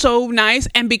smells so nice.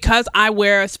 And because I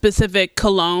wear a specific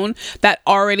cologne that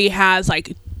already has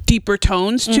like deeper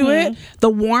tones to it, the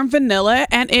warm vanilla,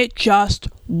 and it just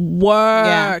works.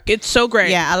 Yeah. It's so great.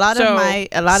 Yeah, a lot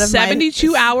of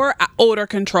 72 hour odor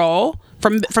control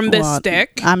from this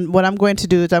stick. What I'm going to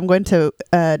do is I'm going to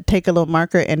take a little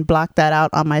marker and block that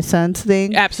out on my son's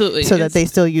thing. Absolutely. So that they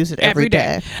still use it every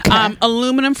day. Okay.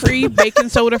 Aluminum free, baking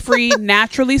soda free,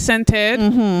 naturally scented,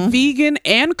 vegan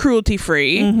and cruelty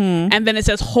free. And then it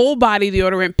says whole body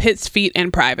deodorant, pits, feet,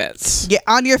 and privates. Yeah,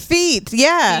 on your feet.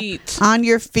 Yeah. On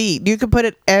your feet. You can put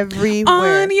it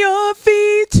everywhere. On your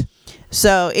feet.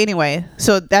 So anyway,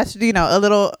 that's, a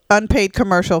little unpaid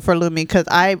commercial for Lumi, because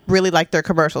I really like their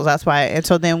commercials. That's why. And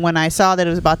so then when I saw that it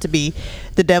was about to be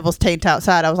the devil's taint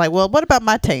outside, I was like, well, what about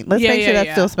my taint? Let's make sure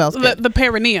that still smells good. The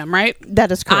perineum, right?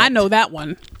 That is correct. I know that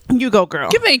one. You go, girl.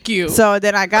 Thank you. So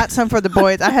then I got some for the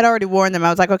boys. I had already worn them. I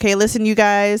was like, okay, listen, you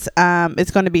guys,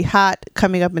 it's going to be hot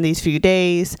coming up in these few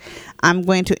days. I'm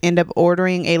going to end up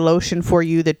ordering a lotion for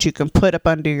you that you can put up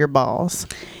under your balls.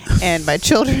 And my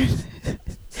children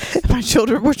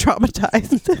were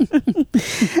traumatized.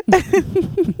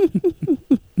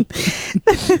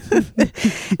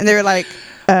 And they were like,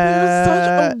 you're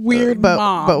such a weird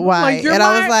mom. But why? Like,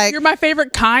 I was like, you're my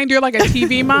favorite kind. You're like a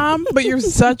TV mom, but you're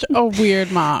such a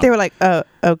weird mom. They were like,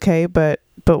 okay, but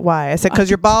why? I said, because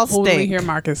your balls stink. I totally hear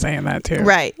Marcus saying that too.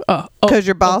 Right. Because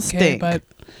your balls stink. But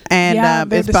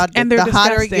and it's about the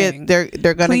hotter it gets,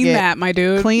 they're gonna clean that, my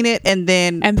dude. Clean it and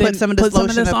then put some of this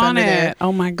lotion up under there.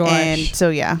 Oh my gosh. And so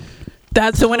yeah.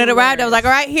 So when it arrived, I was like,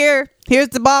 all right, here's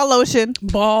the ball lotion.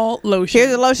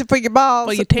 Here's the lotion for your balls.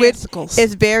 For your testicles.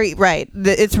 It's very, right.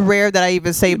 It's rare that I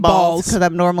even say balls, because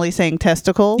I'm normally saying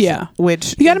testicles. Yeah.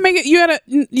 Which you gotta make it,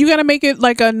 you gotta make it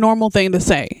like a normal thing to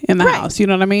say in the house. You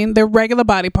know what I mean? They're regular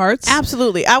body parts.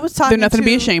 Absolutely. I was talking They're nothing to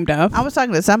be ashamed of. I was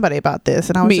talking to somebody about this,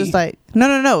 and I was just like,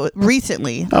 no.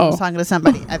 Recently, I was talking to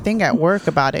somebody, I think at work,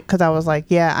 about it, because I was like,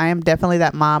 yeah, I am definitely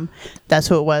that mom. That's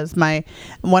who it was.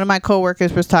 One of my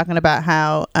coworkers was talking about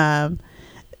how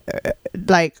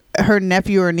like her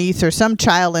nephew or niece or some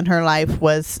child in her life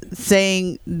was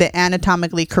saying the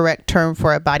anatomically correct term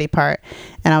for a body part,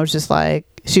 and I was just like,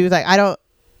 she was like,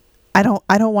 I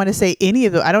don't want to say any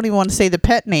of them. I don't even want to say the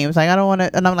pet names. Like I don't want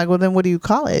to. And I'm like, well, then what do you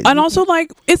call it? And also,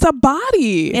 like, it's a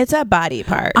body. It's a body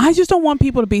part. I just don't want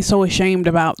people to be so ashamed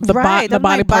about the body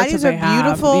parts bodies that are they have.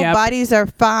 beautiful. Yep. Bodies are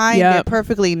fine. Yep. They're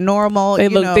perfectly normal. They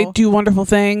they do wonderful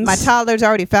things. My toddler's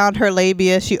already found her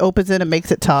labia. She opens it and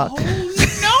makes it talk.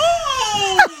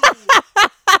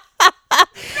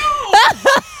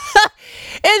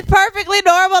 It's perfectly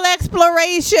normal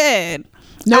exploration.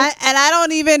 Nope.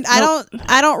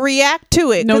 I don't react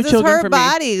to it. No it's children her for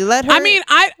body. me. Let her. I mean,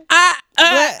 I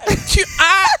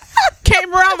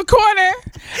came around the corner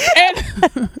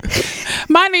and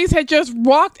my niece had just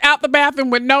walked out the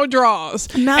bathroom with no drawers.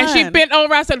 None. And she bent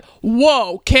over. I said,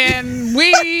 "Whoa, can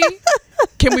we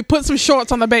put some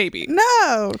shorts on the baby?"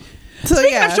 No. So,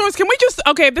 Speaking of shorts, can we just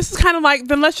this is kind of like,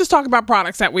 then let's just talk about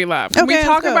products that we love. Can we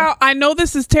talk about, I know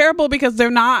this is terrible because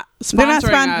they're not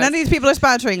sponsoring us. None of these people are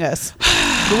sponsoring us.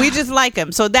 But we just like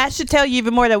them. So that should tell you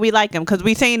even more that we like them because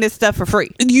we saying this stuff for free.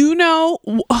 You know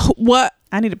what?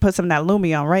 I need to put some of that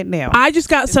Lumi on right now. I just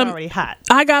got it's some. Already hot.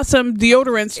 I got some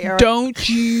deodorants. Don't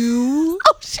you?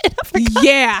 Oh shit! I forgot.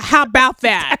 Yeah. How about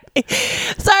that?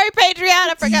 Sorry, Patreon.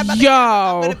 I forgot about that.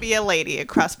 I'm gonna be a lady and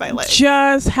cross my legs.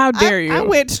 Just how dare you? I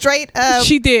went straight up.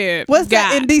 She did. What's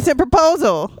that indecent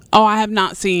proposal? Oh, I have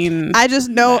not seen. I just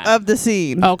know of the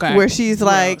scene. Okay. Where she's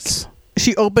like,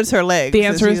 she opens her legs. The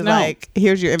answer is no. Like,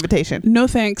 here's your invitation. No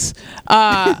thanks.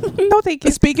 No thank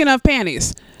you. Speaking of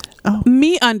panties,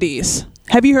 MeUndies.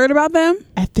 Have you heard about them?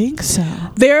 I think so.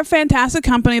 They're a fantastic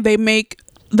company. They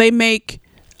make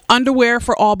underwear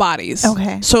for all bodies.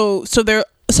 Okay. So they're,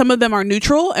 some of them are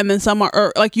neutral, and then some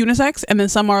are like unisex, and then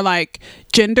some are like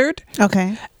gendered.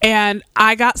 Okay. And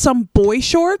I got some boy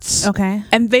shorts. Okay.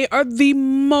 And they are the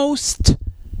most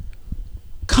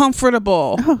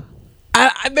comfortable. Oh.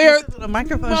 They're the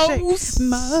microphone most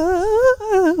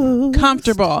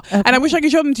comfortable. Okay. And I wish I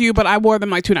could show them to you, but I wore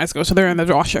them like 2 nights ago, so they're in the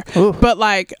washer. Ooh. But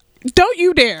like, don't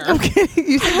you dare. Okay.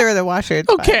 You said they're in the washer. It's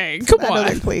okay, fine. come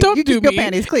on. Don't you do keep your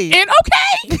panties clean. And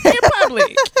in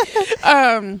public.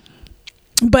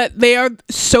 But they are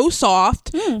so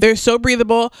soft. They're so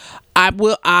breathable. I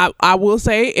will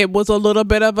say it was a little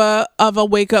bit of a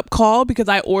wake up call because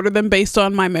I ordered them based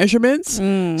on my measurements.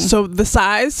 So the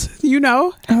size,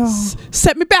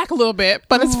 set me back a little bit,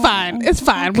 but it's fine. It's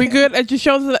fine. Okay. We good. It just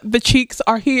shows that the cheeks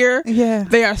are here. Yeah,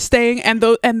 they are staying, and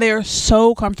they are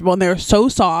so comfortable, and they are so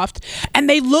soft, and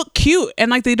they look cute, and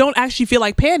like they don't actually feel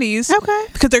like panties. Okay,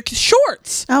 because they're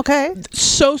shorts. Okay,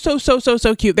 so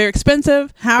cute. They're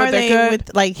expensive. How are they good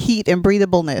with like heat and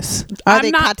breathability? Are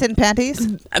they cotton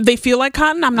panties? They feel like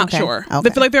cotton. I'm not sure. Okay.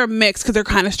 They feel like they're a mix because they're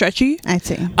kind of stretchy. I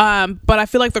see. But I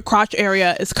feel like the crotch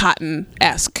area is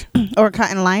cotton-esque. Or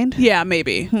cotton lined? Yeah,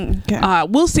 maybe. Okay.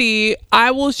 We'll see.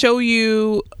 I will show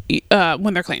you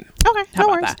when they're clean. Okay. How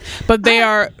about that? But they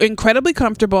are incredibly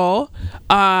comfortable.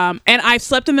 And I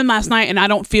slept in them last night, and I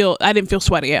didn't feel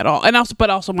sweaty at all. And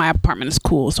also my apartment is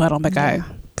cool, so I don't think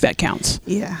that counts.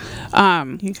 Yeah.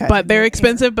 But they're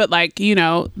expensive, but like,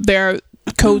 there are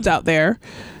codes out there.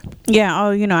 Yeah. Oh,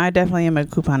 I definitely am a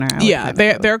couponer. Yeah,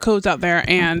 there are codes out there,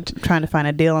 and I'm trying to find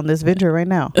a deal on this venture right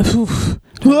now. I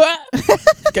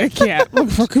can't look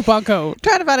for a coupon code.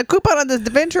 Trying to find a coupon on this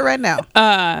venture right now.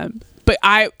 But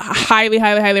I highly,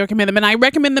 highly, highly recommend them, and I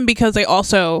recommend them because they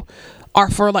also are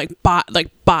for like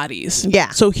bodies. Yeah.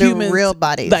 So humans, real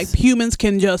bodies. Like humans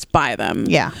can just buy them.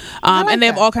 Yeah. And they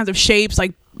have all kinds of shapes.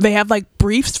 Like they have like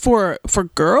briefs for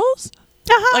girls.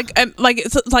 Like and like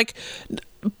it's like.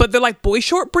 But they're like boy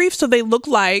short briefs, so they look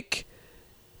like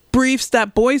briefs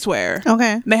that boys wear.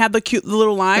 Okay. They have the cute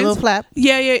little lines. The little flap.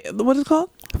 Yeah. What is it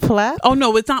called? Flap? Oh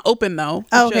no, it's not open though.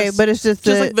 Okay, but it's just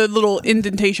like the little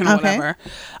indentation or whatever.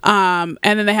 And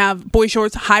then they have boy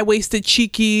shorts, high waisted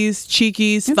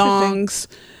cheekies, thongs,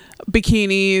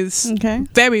 bikinis. Okay.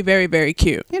 Very, very, very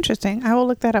cute. Interesting. I will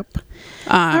look that up.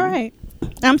 All right.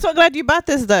 I'm so glad you bought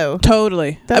this though.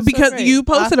 Totally. Because you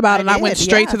posted about it and I went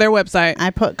straight to their website.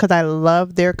 Because I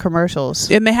love their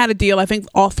commercials. And they had a deal. I think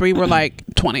all 3 were like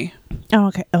 $20. Oh,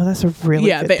 okay. Oh, that's a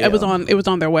really good deal. It was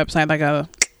on their website, like a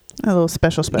little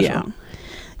special.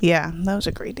 Yeah, that was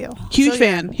a great deal. Huge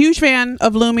fan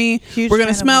of Lumi. We're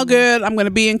gonna smell good. I'm gonna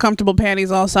be in comfortable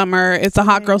panties all summer. It's a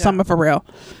hot girl summer for real.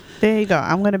 There you go.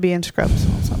 I'm gonna be in scrubs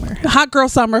all summer. Hot girl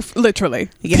summer, literally.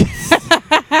 Yes.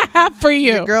 For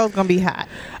you. The girl's gonna be hot.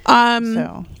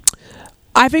 So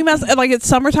I think that's like, it's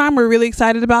summertime. We're really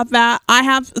excited about that. I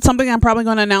have something I'm probably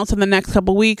going to announce in the next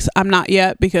couple weeks. I'm not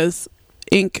yet because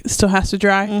ink still has to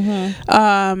dry.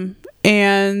 And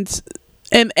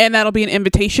that'll be an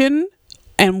invitation,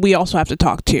 and we also have to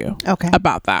talk to you okay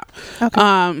about that.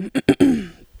 Okay.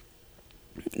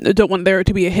 don't want there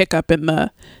to be a hiccup in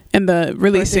the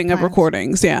releasing of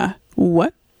recordings. Yeah.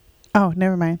 What? Oh,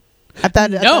 never mind. I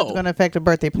thought it was going to affect the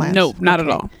birthday plans. No, not at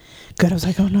all. Good. I was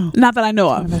like, oh no. Not that I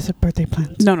know of. That's a birthday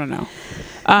plans. No.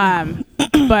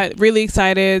 But really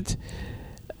excited.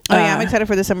 Oh yeah, I'm excited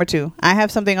for this summer too. I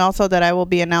have something also that I will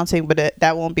be announcing, but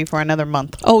that won't be for another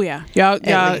month. Oh yeah, y'all,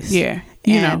 yeah.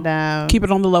 You know, keep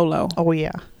it on the low. Oh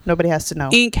yeah, nobody has to know.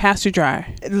 Ink has to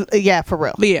dry. Yeah, for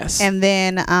real. Yes. And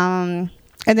then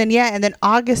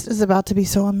August is about to be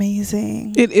so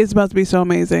amazing. It is about to be so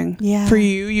amazing. Yeah. For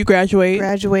you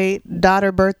graduate,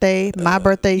 daughter birthday, my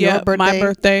birthday, your birthday, my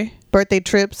birthday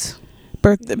trips.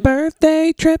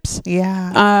 Birthday trips.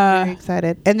 Yeah. Very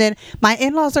excited. And then my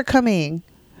in-laws are coming.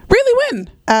 Really? When?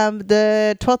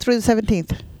 The 12th through the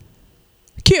 17th.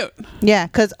 Cute. Yeah,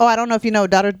 because I don't know if you know,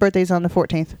 daughter's birthday is on the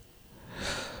 14th.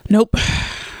 Nope.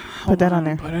 Put that on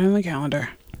there. Put it in the calendar.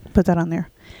 Put that on there.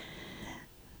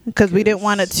 Because we didn't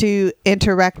want it to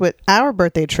interact with our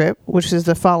birthday trip, which is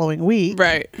the following week.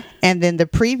 Right. And then the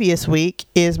previous week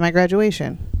is my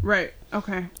graduation. Right.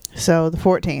 Okay. So the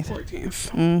 14th.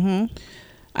 Mm-hmm.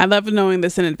 I love knowing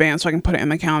this in advance so I can put it in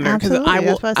the calendar because I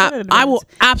will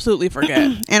absolutely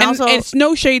forget. and also, it's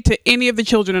no shade to any of the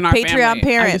children in our Patreon family.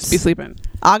 Parents. I just be sleeping.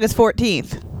 August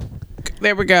 14th.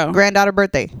 There we go. Granddaughter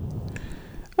birthday.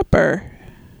 Upper.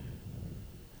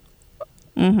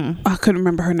 Mm-hmm. I couldn't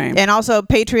remember her name. And also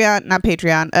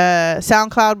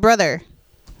SoundCloud brother.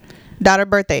 Daughter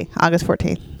birthday, August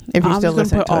 14th. If you're still listening to us. I'm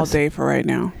just going to put all day for right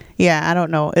now. Yeah, I don't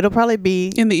know. It'll probably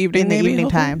be in the evening. In the evening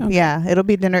time. Okay. Yeah, it'll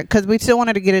be dinner because we still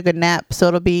wanted to get a good nap. So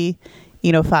it'll be,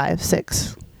 5,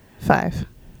 6.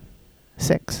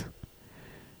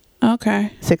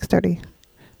 Okay. 6:30.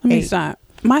 Let me stop.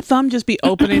 My thumb just be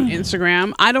opening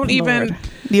Instagram. I don't even.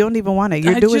 You don't even want it.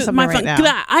 You're doing something right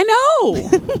now. I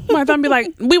know. My thumb be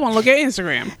like, we want to look at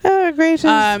Instagram. Oh, gracious.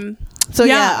 So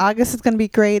yeah, August is gonna be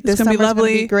great. This summer's gonna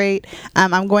be great.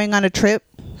 I'm going on a trip.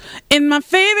 In my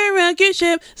favorite rocket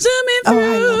ship, zooming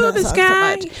through the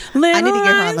sky. So I need to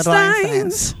get her on Little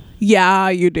Einsteins. Yeah,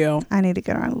 you do. I need to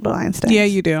get her on Little Einsteins. Yeah,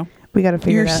 you do. We got to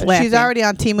figure it out. Slacking. She's already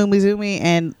on Team Umizoomi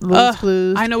and Blue's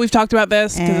Clues. I know we've talked about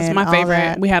this because it's my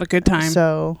favorite. We had a good time.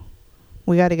 So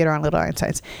we got to get her on Little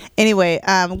Einsteins. Anyway,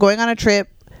 going on a trip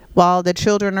while the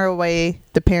children are away.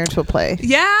 The parents will play.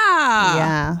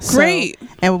 Yeah. Great.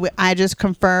 And I just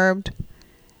confirmed.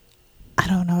 I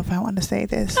don't know if I want to say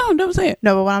this. No, don't say it.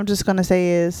 No, but what I'm just going to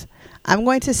say is I'm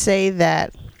going to say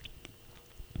that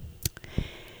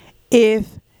I'm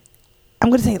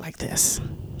going to say it like this.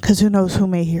 Because who knows who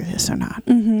may hear this or not.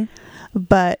 Mm-hmm.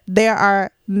 But there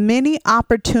are many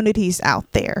opportunities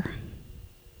out there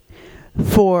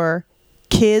for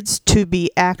kids to be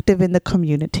active in the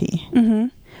community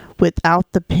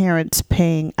without the parents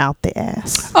paying out the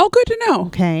ass. Oh, good to know.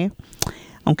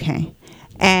 Okay.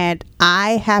 And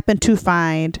I happen to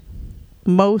find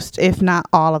most, if not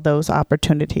all of those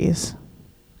opportunities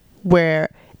where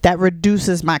that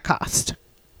reduces my cost.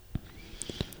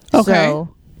 Okay.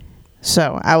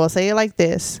 So I will say it like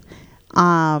this.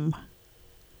 I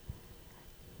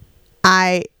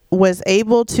was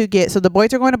able to get, so the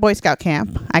boys are going to Boy Scout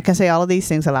camp. I can say all of these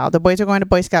things aloud. The boys are going to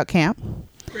Boy Scout camp.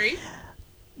 Great.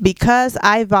 Because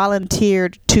I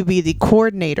volunteered to be the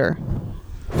coordinator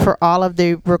for all of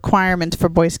the requirements for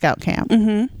Boy Scout camp.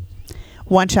 Mm-hmm.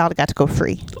 One child got to go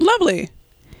free. Lovely.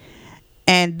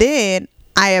 And then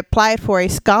I applied for a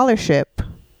scholarship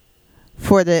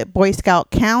for the Boy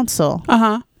Scout Council.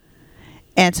 Uh-huh.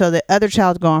 And so the other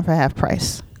child's going for half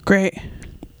price. Great.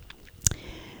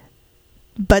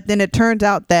 But then it turns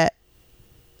out that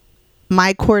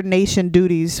my coordination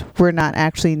duties were not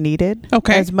actually needed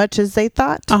as much as they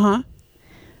thought. Uh-huh.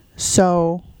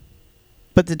 So,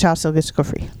 but the child still gets to go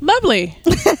free. Lovely.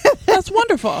 That's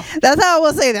wonderful. That's how I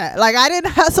will say that. Like, I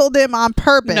didn't hustle them on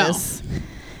purpose. No.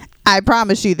 I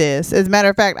promise you this. As a matter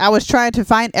of fact, I was trying to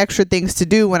find extra things to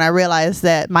do when I realized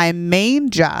that my main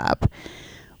job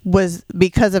was,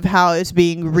 because of how it's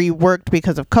being reworked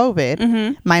because of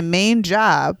COVID, my main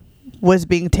job was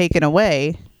being taken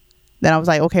away. Then I was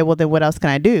like, okay, well then what else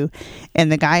can I do?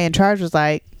 And the guy in charge was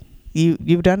like,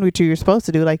 you've done what you're supposed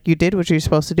to do. Like, you did what you're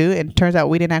supposed to do. And it turns out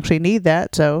we didn't actually need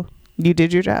that. So you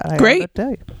did your job. Great. I tell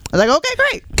you. I was like, okay,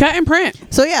 great. Cut and print.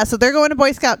 So yeah, so they're going to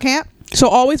Boy Scout camp. So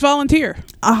always volunteer.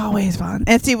 Always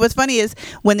volunteer. And see, what's funny is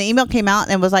when the email came out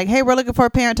and was like, hey, we're looking for a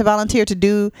parent to volunteer to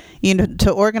do,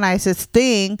 to organize this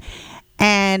thing.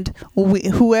 And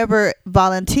whoever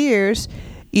volunteers,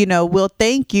 we'll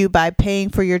thank you by paying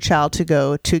for your child to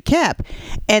go to camp.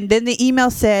 And then the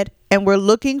email said, and we're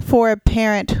looking for a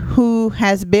parent who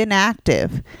has been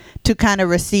active to kind of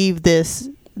receive this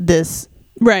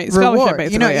Right. Scholarship, reward.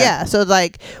 basically. You know, yeah. So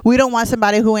like, we don't want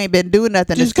somebody who ain't been doing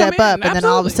nothing Just to step come up, in. and then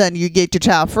all of a Absolutely. sudden you get your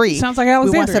child free. Sounds like We want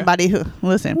Alexandria. somebody who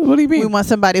listen. What do you mean? We want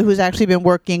somebody who's actually been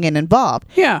working and involved.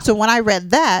 Yeah. So when I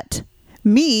read that,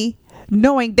 me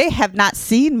knowing they have not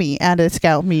seen me at a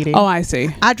scout meeting. Oh, I see.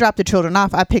 I dropped the children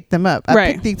off. I picked them up. I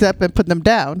Right. picked things up and put them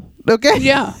down. Okay.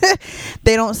 Yeah.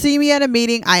 They don't see me at a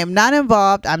meeting. I am not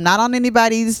involved. I'm not on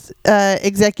anybody's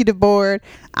executive board.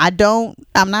 I don't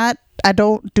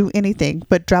do anything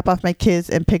but drop off my kids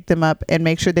and pick them up and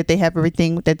make sure that they have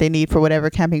everything that they need for whatever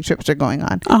camping trips are going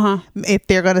on. If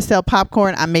they're going to sell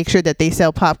popcorn, I make sure that they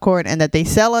sell popcorn and that they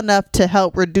sell enough to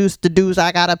help reduce the dues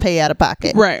I got to pay out of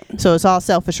pocket. Right. So it's all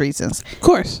selfish reasons. Of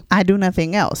course. I do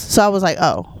nothing else. So I was like,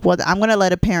 oh, well, I'm going to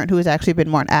let a parent who has actually been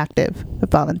more active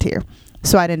volunteer.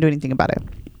 So I didn't do anything about it.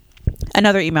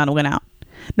 Another email went out.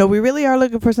 No, we really are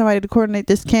looking for somebody to coordinate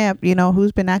this camp, you know,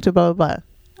 who's been active, blah, blah, blah.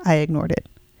 I ignored it.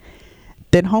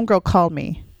 Then homegirl called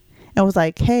me and was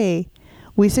like, hey,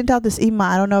 we sent out this email.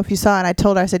 I don't know if you saw it. And I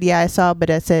told her, I said, yeah, I saw, but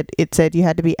it said you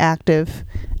had to be active,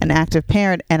 an active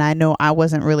parent. And I know I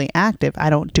wasn't really active. I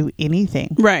don't do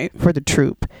anything Right. for the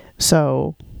troop.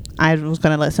 So I was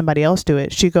going to let somebody else do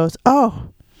it. She goes, oh,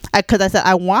 because I said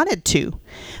I wanted to,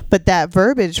 but that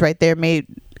verbiage right there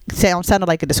sounded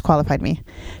like it disqualified me.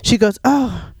 She goes,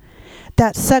 oh,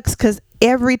 that sucks, because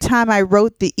every time I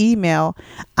wrote the email,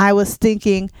 I was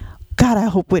thinking, God, I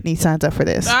hope Whitney signs up for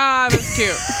this. Ah, that's cute.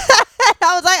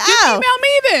 I was like, Just oh, email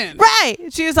me then.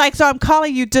 right. She was like, so I'm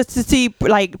calling you just to see,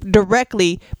 like,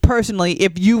 directly, personally,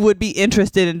 if you would be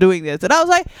interested in doing this. And I was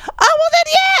like, oh, well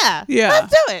then, Yeah. let's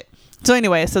do it. So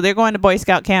anyway, so they're going to Boy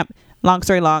Scout camp. Long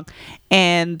story long.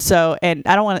 And so, and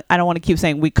I don't want to keep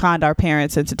saying we conned our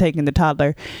parents into taking the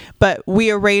toddler, but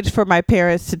we arranged for my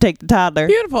parents to take the toddler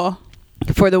Beautiful.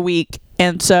 for the week.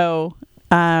 And so,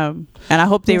 and I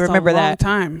hope they That's remember a long that.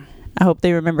 time. I hope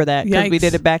they remember that, because we Yikes.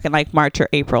 did it back in like March or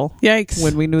April Yikes.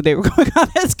 when we knew they were going on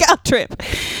a scout trip.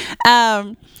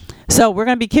 So we're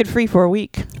going to be kid free for a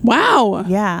week. Wow.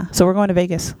 Yeah. So we're going to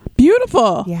Vegas.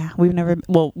 Beautiful. Yeah,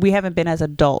 we haven't been as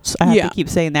adults. I have Yeah. to keep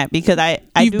saying that, because I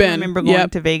You've do been. remember going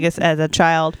Yep. to Vegas as a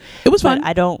child. It was but fun.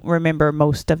 I don't remember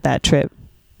most of that trip.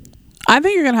 I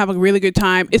think you're going to have a really good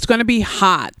time. It's going to be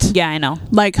hot. Yeah, I know.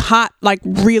 Like hot, like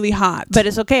really hot. But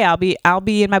it's okay. I'll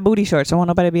be in my booty shorts. I won't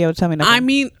nobody be able to tell me nothing. I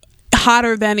mean,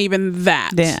 hotter than even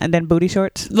that. then booty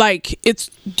shorts. Like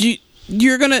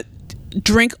you're going to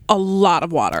drink a lot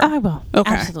of water. I will. Okay.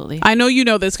 Absolutely. I know you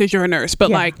know this because you're a nurse, but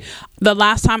Yeah. like the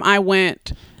last time I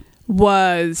went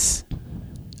was,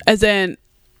 as in,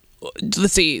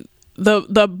 let's see,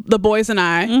 the boys and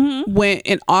I went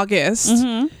in August.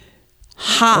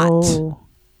 Hot, Oh,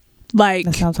 like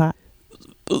that sounds hot.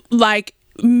 like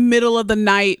middle of the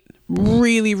night,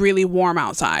 really really warm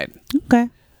outside, Okay.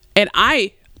 and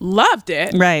I loved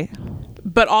it. Right.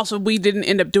 But also, we didn't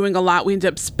end up doing a lot. We ended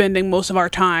up spending most of our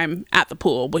time at the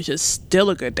pool, which is still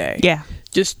a good day. Yeah.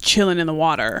 Just chilling in the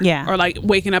water. Yeah. Or like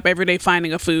waking up every day,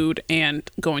 finding a food and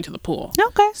going to the pool.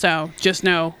 Okay. So just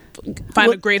know,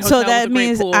 find a great hotel So that with a great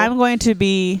means pool. I'm going to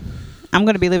be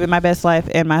living my best life,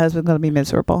 and my husband's going to be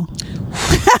miserable.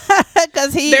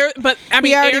 Because But I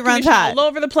mean, already air runs conditioning hot. all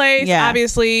over the place. Yeah.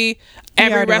 Obviously,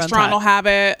 every already runs restaurant hot. will have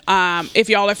it. If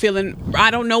y'all are feeling,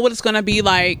 I don't know what it's going to be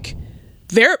like.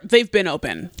 They've been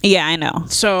open. Yeah, I know.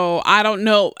 So I don't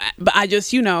know, but I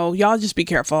just, y'all just be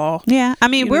careful. Yeah, I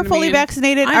mean, You know we're what I fully mean?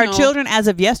 vaccinated. I Our know. children, as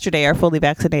of yesterday, are fully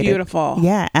vaccinated. Beautiful.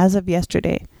 Yeah, as of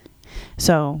yesterday.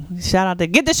 So shout out to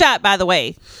Get the Shot, by the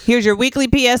way. Here's your weekly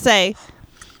PSA.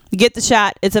 Get the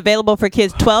shot. It's available for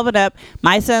kids 12 and up.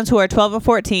 My sons, who are 12 and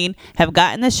 14, have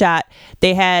gotten the shot.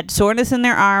 They had soreness in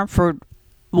their arm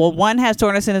one had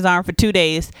soreness in his arm for 2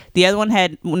 days. The other one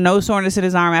had no soreness in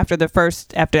his arm after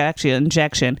actually an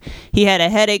injection. He had a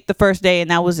headache the first day, and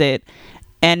that was it.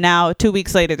 And now 2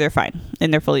 weeks later, they're fine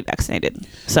and they're fully vaccinated.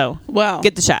 So Well,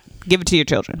 get the shot. Give it to your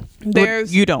children.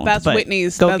 You don't. That's but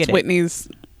Whitney's. Go That's get it. Whitney's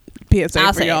PSA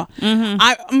I'll for say y'all. it. Mhm.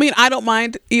 I mean, I don't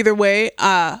mind either way.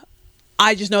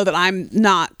 I just know that I'm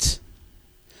not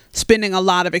spending a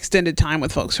lot of extended time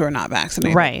with folks who are not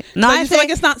vaccinated. Right. No, I just feel like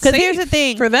it's not safe. Here's the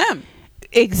thing for them.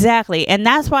 Exactly. And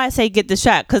that's why I say get the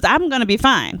shot, because I'm going to be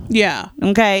fine. Yeah.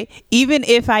 Okay. Even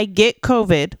if I get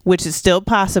COVID, which is still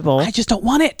possible. I just don't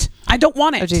want it. I don't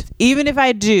want it. Oh, geez. Even if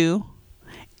I do,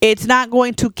 it's not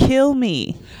going to kill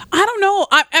me. I don't know.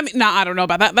 I mean, no, I don't know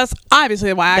about that. That's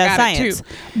obviously why I That's got science. it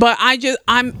too. But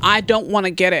I don't want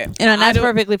to get it. And I that's don't-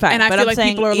 perfectly fine. And I but feel I'm like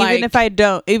saying, people are even like, if I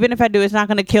do, it's not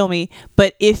going to kill me.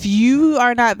 But if you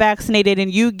are not vaccinated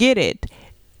and you get it,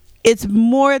 it's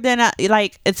more than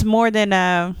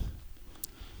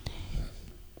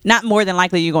not more than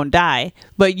likely you're gonna die,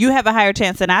 but you have a higher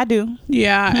chance than I do.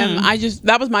 Yeah, and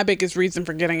that was my biggest reason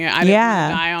for getting it. I didn't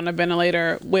want to die on a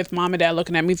ventilator with mom and dad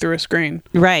looking at me through a screen.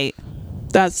 Right.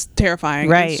 That's terrifying.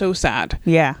 Right. It's so sad.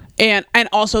 Yeah. And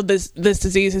also this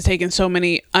disease has taken so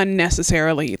many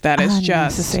unnecessarily that it's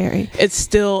Unnecessary. it's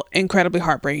still incredibly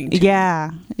heartbreaking to me.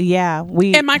 Yeah. Yeah.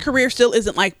 And my career still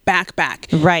isn't like back.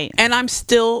 Right. And I'm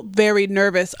still very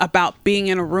nervous about being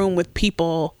in a room with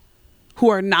people who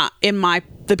are not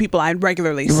the people I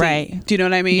regularly see. Right. Do you know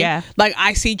what I mean? Yeah. Like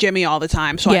I see Jimmy all the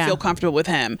time, so I feel comfortable with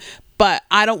him. But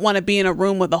I don't want to be in a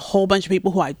room with a whole bunch of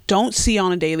people who I don't see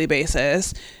on a daily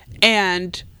basis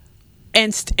and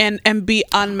be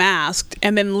unmasked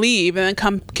and then leave and then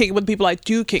come kick it with people I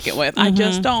do kick it with. I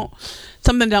just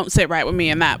something don't sit right with me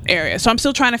in that area. So I'm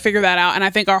still trying to figure that out, and I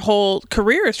think our whole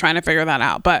career is trying to figure that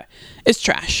out, but it's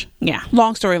trash. Yeah.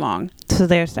 Long story long. So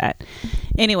there's that.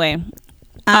 Anyway,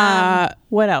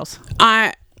 what else?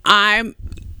 I'm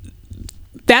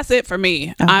that's it for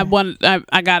me. Okay.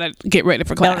 I gotta get ready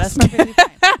for class. No, that's perfectly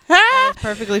fine. That is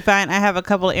perfectly fine. I have a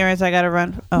couple of errands I gotta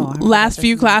run. Last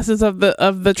few classes of the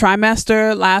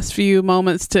trimester. Last few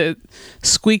moments to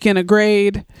squeak in a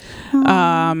grade.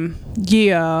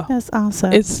 Yeah, that's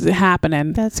awesome. It's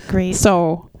happening. That's great.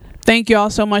 So thank you all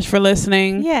so much for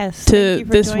listening. Yes, to thank you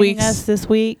for this joining us this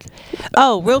week.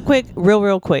 Oh, real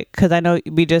quick, because I know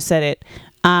we just said it.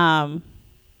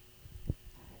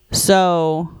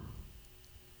 So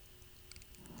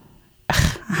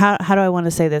how do I want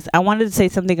to say this? I wanted to say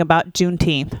something about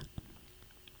Juneteenth.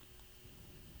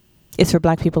 It's for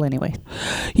Black people anyway.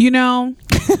 You know,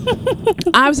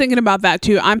 I was thinking about that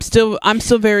too. I'm still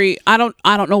very. I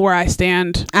don't know where I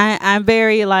stand. I'm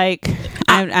very like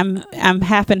I'm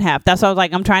half and half. That's why I was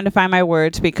like I'm trying to find my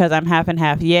words because I'm half and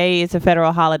half. Yay, it's a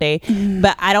federal holiday,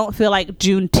 but I don't feel like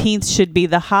Juneteenth should be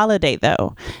the holiday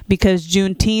though, because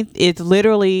Juneteenth is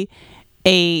literally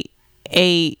a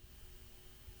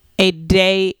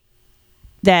day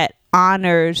that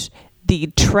honors the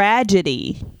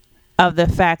tragedy of the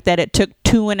fact that it took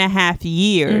 2.5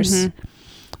 years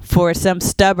for some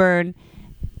stubborn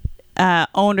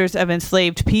owners of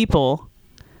enslaved people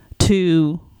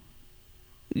to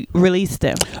release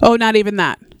them. Oh, not even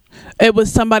that. It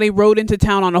was somebody rode into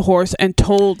town on a horse and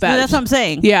told that. No, that's what I'm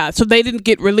saying. Yeah, so they didn't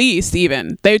get released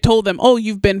even. They told them, oh,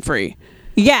 you've been free.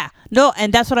 Yeah, no,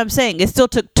 and that's what I'm saying. It still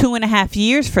took 2.5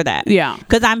 years for that. Yeah.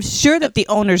 Because I'm sure that the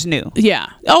owners knew. Yeah.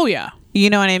 Oh, yeah. You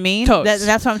know what I mean? Totes.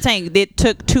 That's what I'm saying. It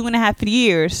took 2.5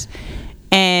 years,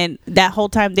 and that whole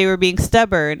time they were being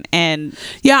stubborn. And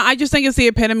yeah, I just think it's the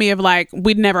epitome of like,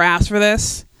 we'd never asked for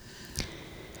this.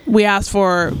 We asked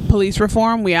for police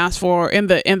reform. We asked for in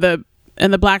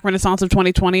the Black Renaissance of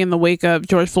 2020, in the wake of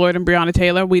George Floyd and Breonna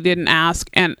Taylor, we didn't ask,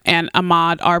 and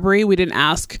Ahmaud Arbery, we didn't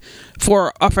ask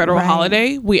for a federal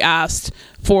holiday. We asked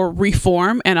for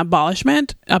reform and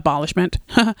abolishment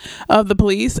of the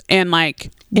police, and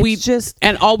like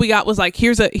and all we got was like,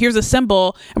 here's a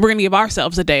symbol, and we're gonna give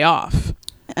ourselves a day off.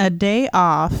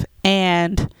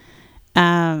 And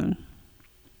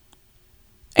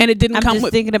it didn't I'm come just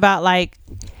with thinking about like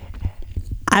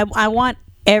I want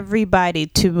everybody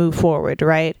to move forward,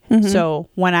 right? So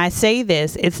when I say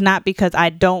this, it's not because I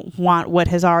don't want what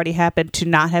has already happened to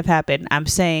not have happened. I'm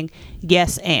saying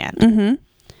yes and.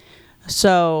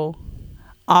 So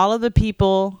all of the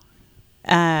people,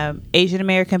 Asian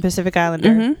American Pacific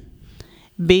Islander,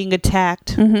 being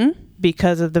attacked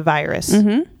because of the virus.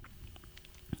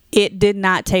 It did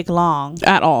not take long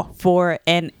at all for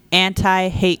an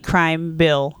anti-hate crime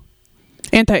bill.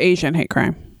 Anti-Asian hate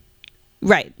crime.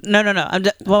 Right. No.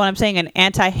 What I'm saying, an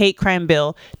anti-hate crime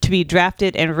bill to be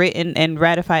drafted and written and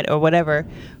ratified or whatever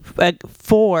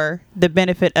for the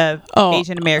benefit of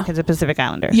Asian Americans and Pacific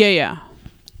Islanders. Yeah.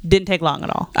 Didn't take long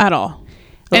at all.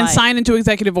 And signed into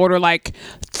executive order like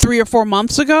 3 or 4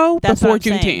 months ago before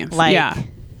Juneteenth. Like,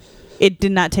 it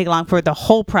did not take long for the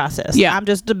whole process. Yeah. I'm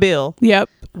Just the Bill. Yep.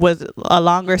 Was a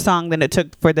longer song than it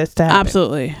took for this to happen.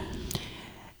 Absolutely.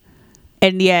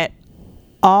 And yet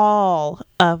all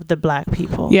of the Black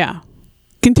people. Yeah.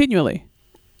 Continually.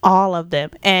 All of them.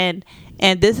 And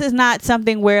this is not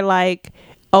something where like,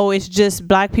 oh, it's just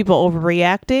Black people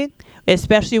overreacting,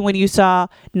 especially when you saw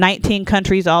 19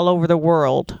 countries all over the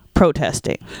world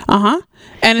protesting. And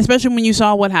especially when you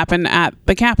saw what happened at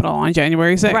the Capitol on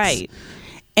January 6th. Right.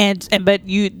 But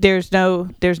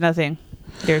there's nothing.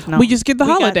 We just get the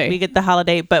holiday. We get the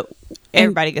holiday, but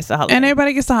everybody gets the holiday. And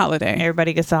everybody gets the holiday.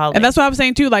 And that's what I was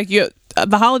saying too. Like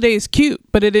the holiday is cute,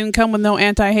 but it didn't come with no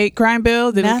anti-hate crime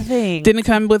bill. Nothing. Didn't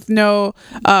come with no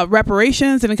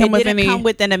reparations. Didn't come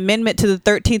with an amendment to the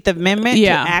 13th Amendment to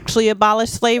actually abolish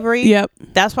slavery. Yep.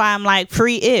 That's why I'm like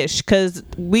free-ish, because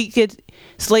we could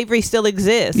slavery still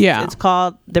exists. Yeah. It's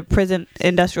called the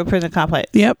industrial prison complex.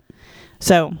 Yep.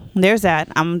 So there's that.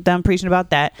 I'm done preaching about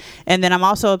that. And then I'm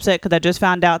also upset because I just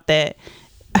found out that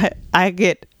I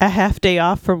get a half day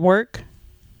off from work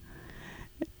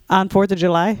on 4th of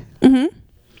July. Mm-hmm.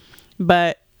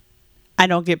 But I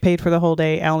don't get paid for the whole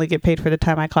day. I only get paid for the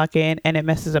time I clock in, and it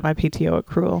messes up my PTO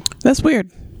accrual. That's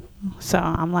weird. So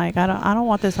I'm like, I don't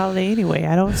want this holiday anyway.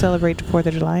 I don't celebrate the 4th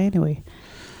of July anyway.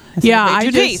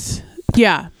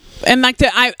 Yeah. And like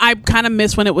I kind of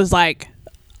miss when it was like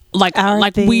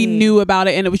we knew about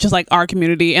it and it was just like our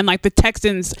community, and like the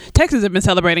Texans have been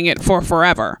celebrating it for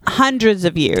forever, hundreds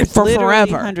of years, literally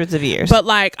forever, hundreds of years. But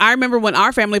like I remember when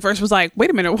our family first was like, wait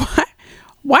a minute,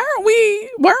 why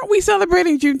aren't we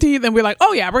celebrating Juneteenth? And we're like,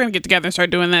 oh yeah, we're gonna get together and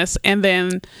start doing this. And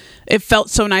then it felt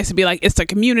so nice to be like, it's the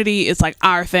community, it's like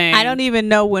our thing. I don't even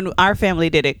know when our family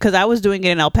did it because I was doing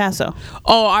it in El Paso.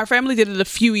 Oh, our family did it a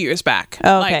few years back.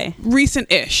 Okay. Like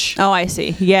recent-ish. Oh, I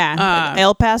see. Yeah.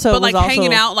 El Paso but like was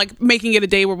hanging out, like making it a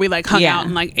day where we like hung out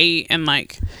and like ate and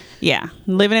like. Yeah.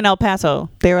 Living in El Paso,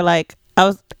 they were like,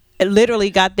 I literally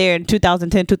got there in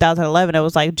 2010, 2011. It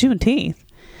was like, Juneteenth.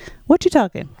 What you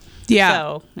talking? Yeah.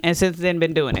 So, and since then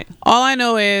been doing it. All I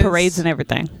know is parades and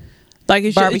everything. Like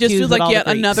it just feels like yet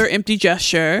another empty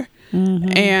gesture.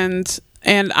 Mm-hmm.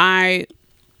 And I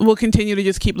will continue to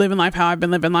just keep living life how I've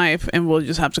been living life, and we'll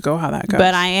just have to go how that goes.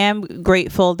 But I am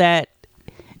grateful that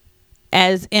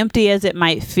as empty as it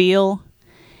might feel,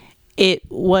 it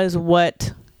was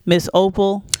what Miss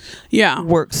Opal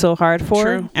worked so hard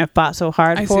for and fought so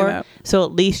hard for. That. So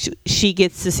at least she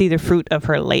gets to see the fruit of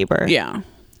her labor. Yeah.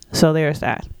 So there's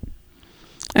that.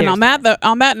 And on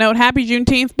that note, happy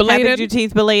Juneteenth belated. Happy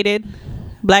Juneteenth belated.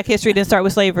 Black history didn't start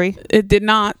with slavery. It did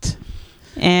not.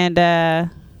 And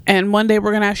one day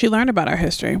we're gonna actually learn about our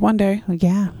history. One day.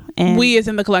 Yeah. And we as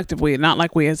in the collective we, not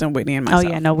like we as in Whitney and myself. Oh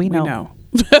yeah, no, we know.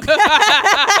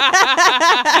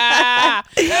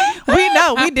 We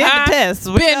know. We did the test.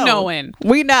 Knowing.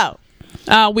 We know.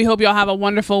 We hope y'all have a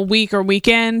wonderful week or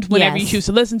weekend whenever you choose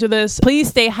to listen to this. Please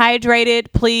stay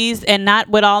hydrated, please, and not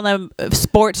with all the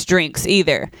sports drinks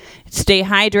either. Stay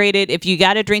hydrated. If you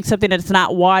got to drink something that's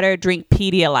not water, drink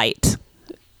Pedialyte.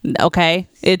 Okay?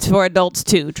 It's for adults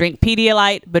too. Drink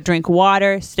Pedialyte, but drink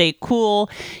water. Stay cool.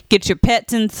 Get your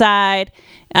pets inside.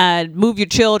 Move your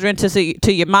children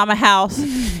to your mama house.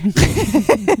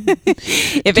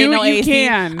 If ain't no AC.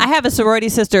 Can. I have a sorority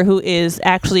sister who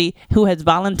has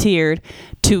volunteered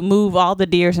to move all the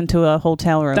deers into a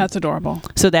hotel room. That's adorable.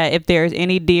 So that if there's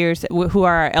any deers who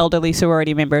are our elderly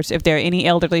sorority members, if there are any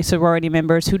elderly sorority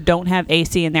members who don't have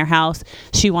AC in their house,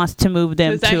 she wants to move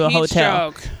them to a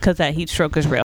hotel because that heat stroke is real.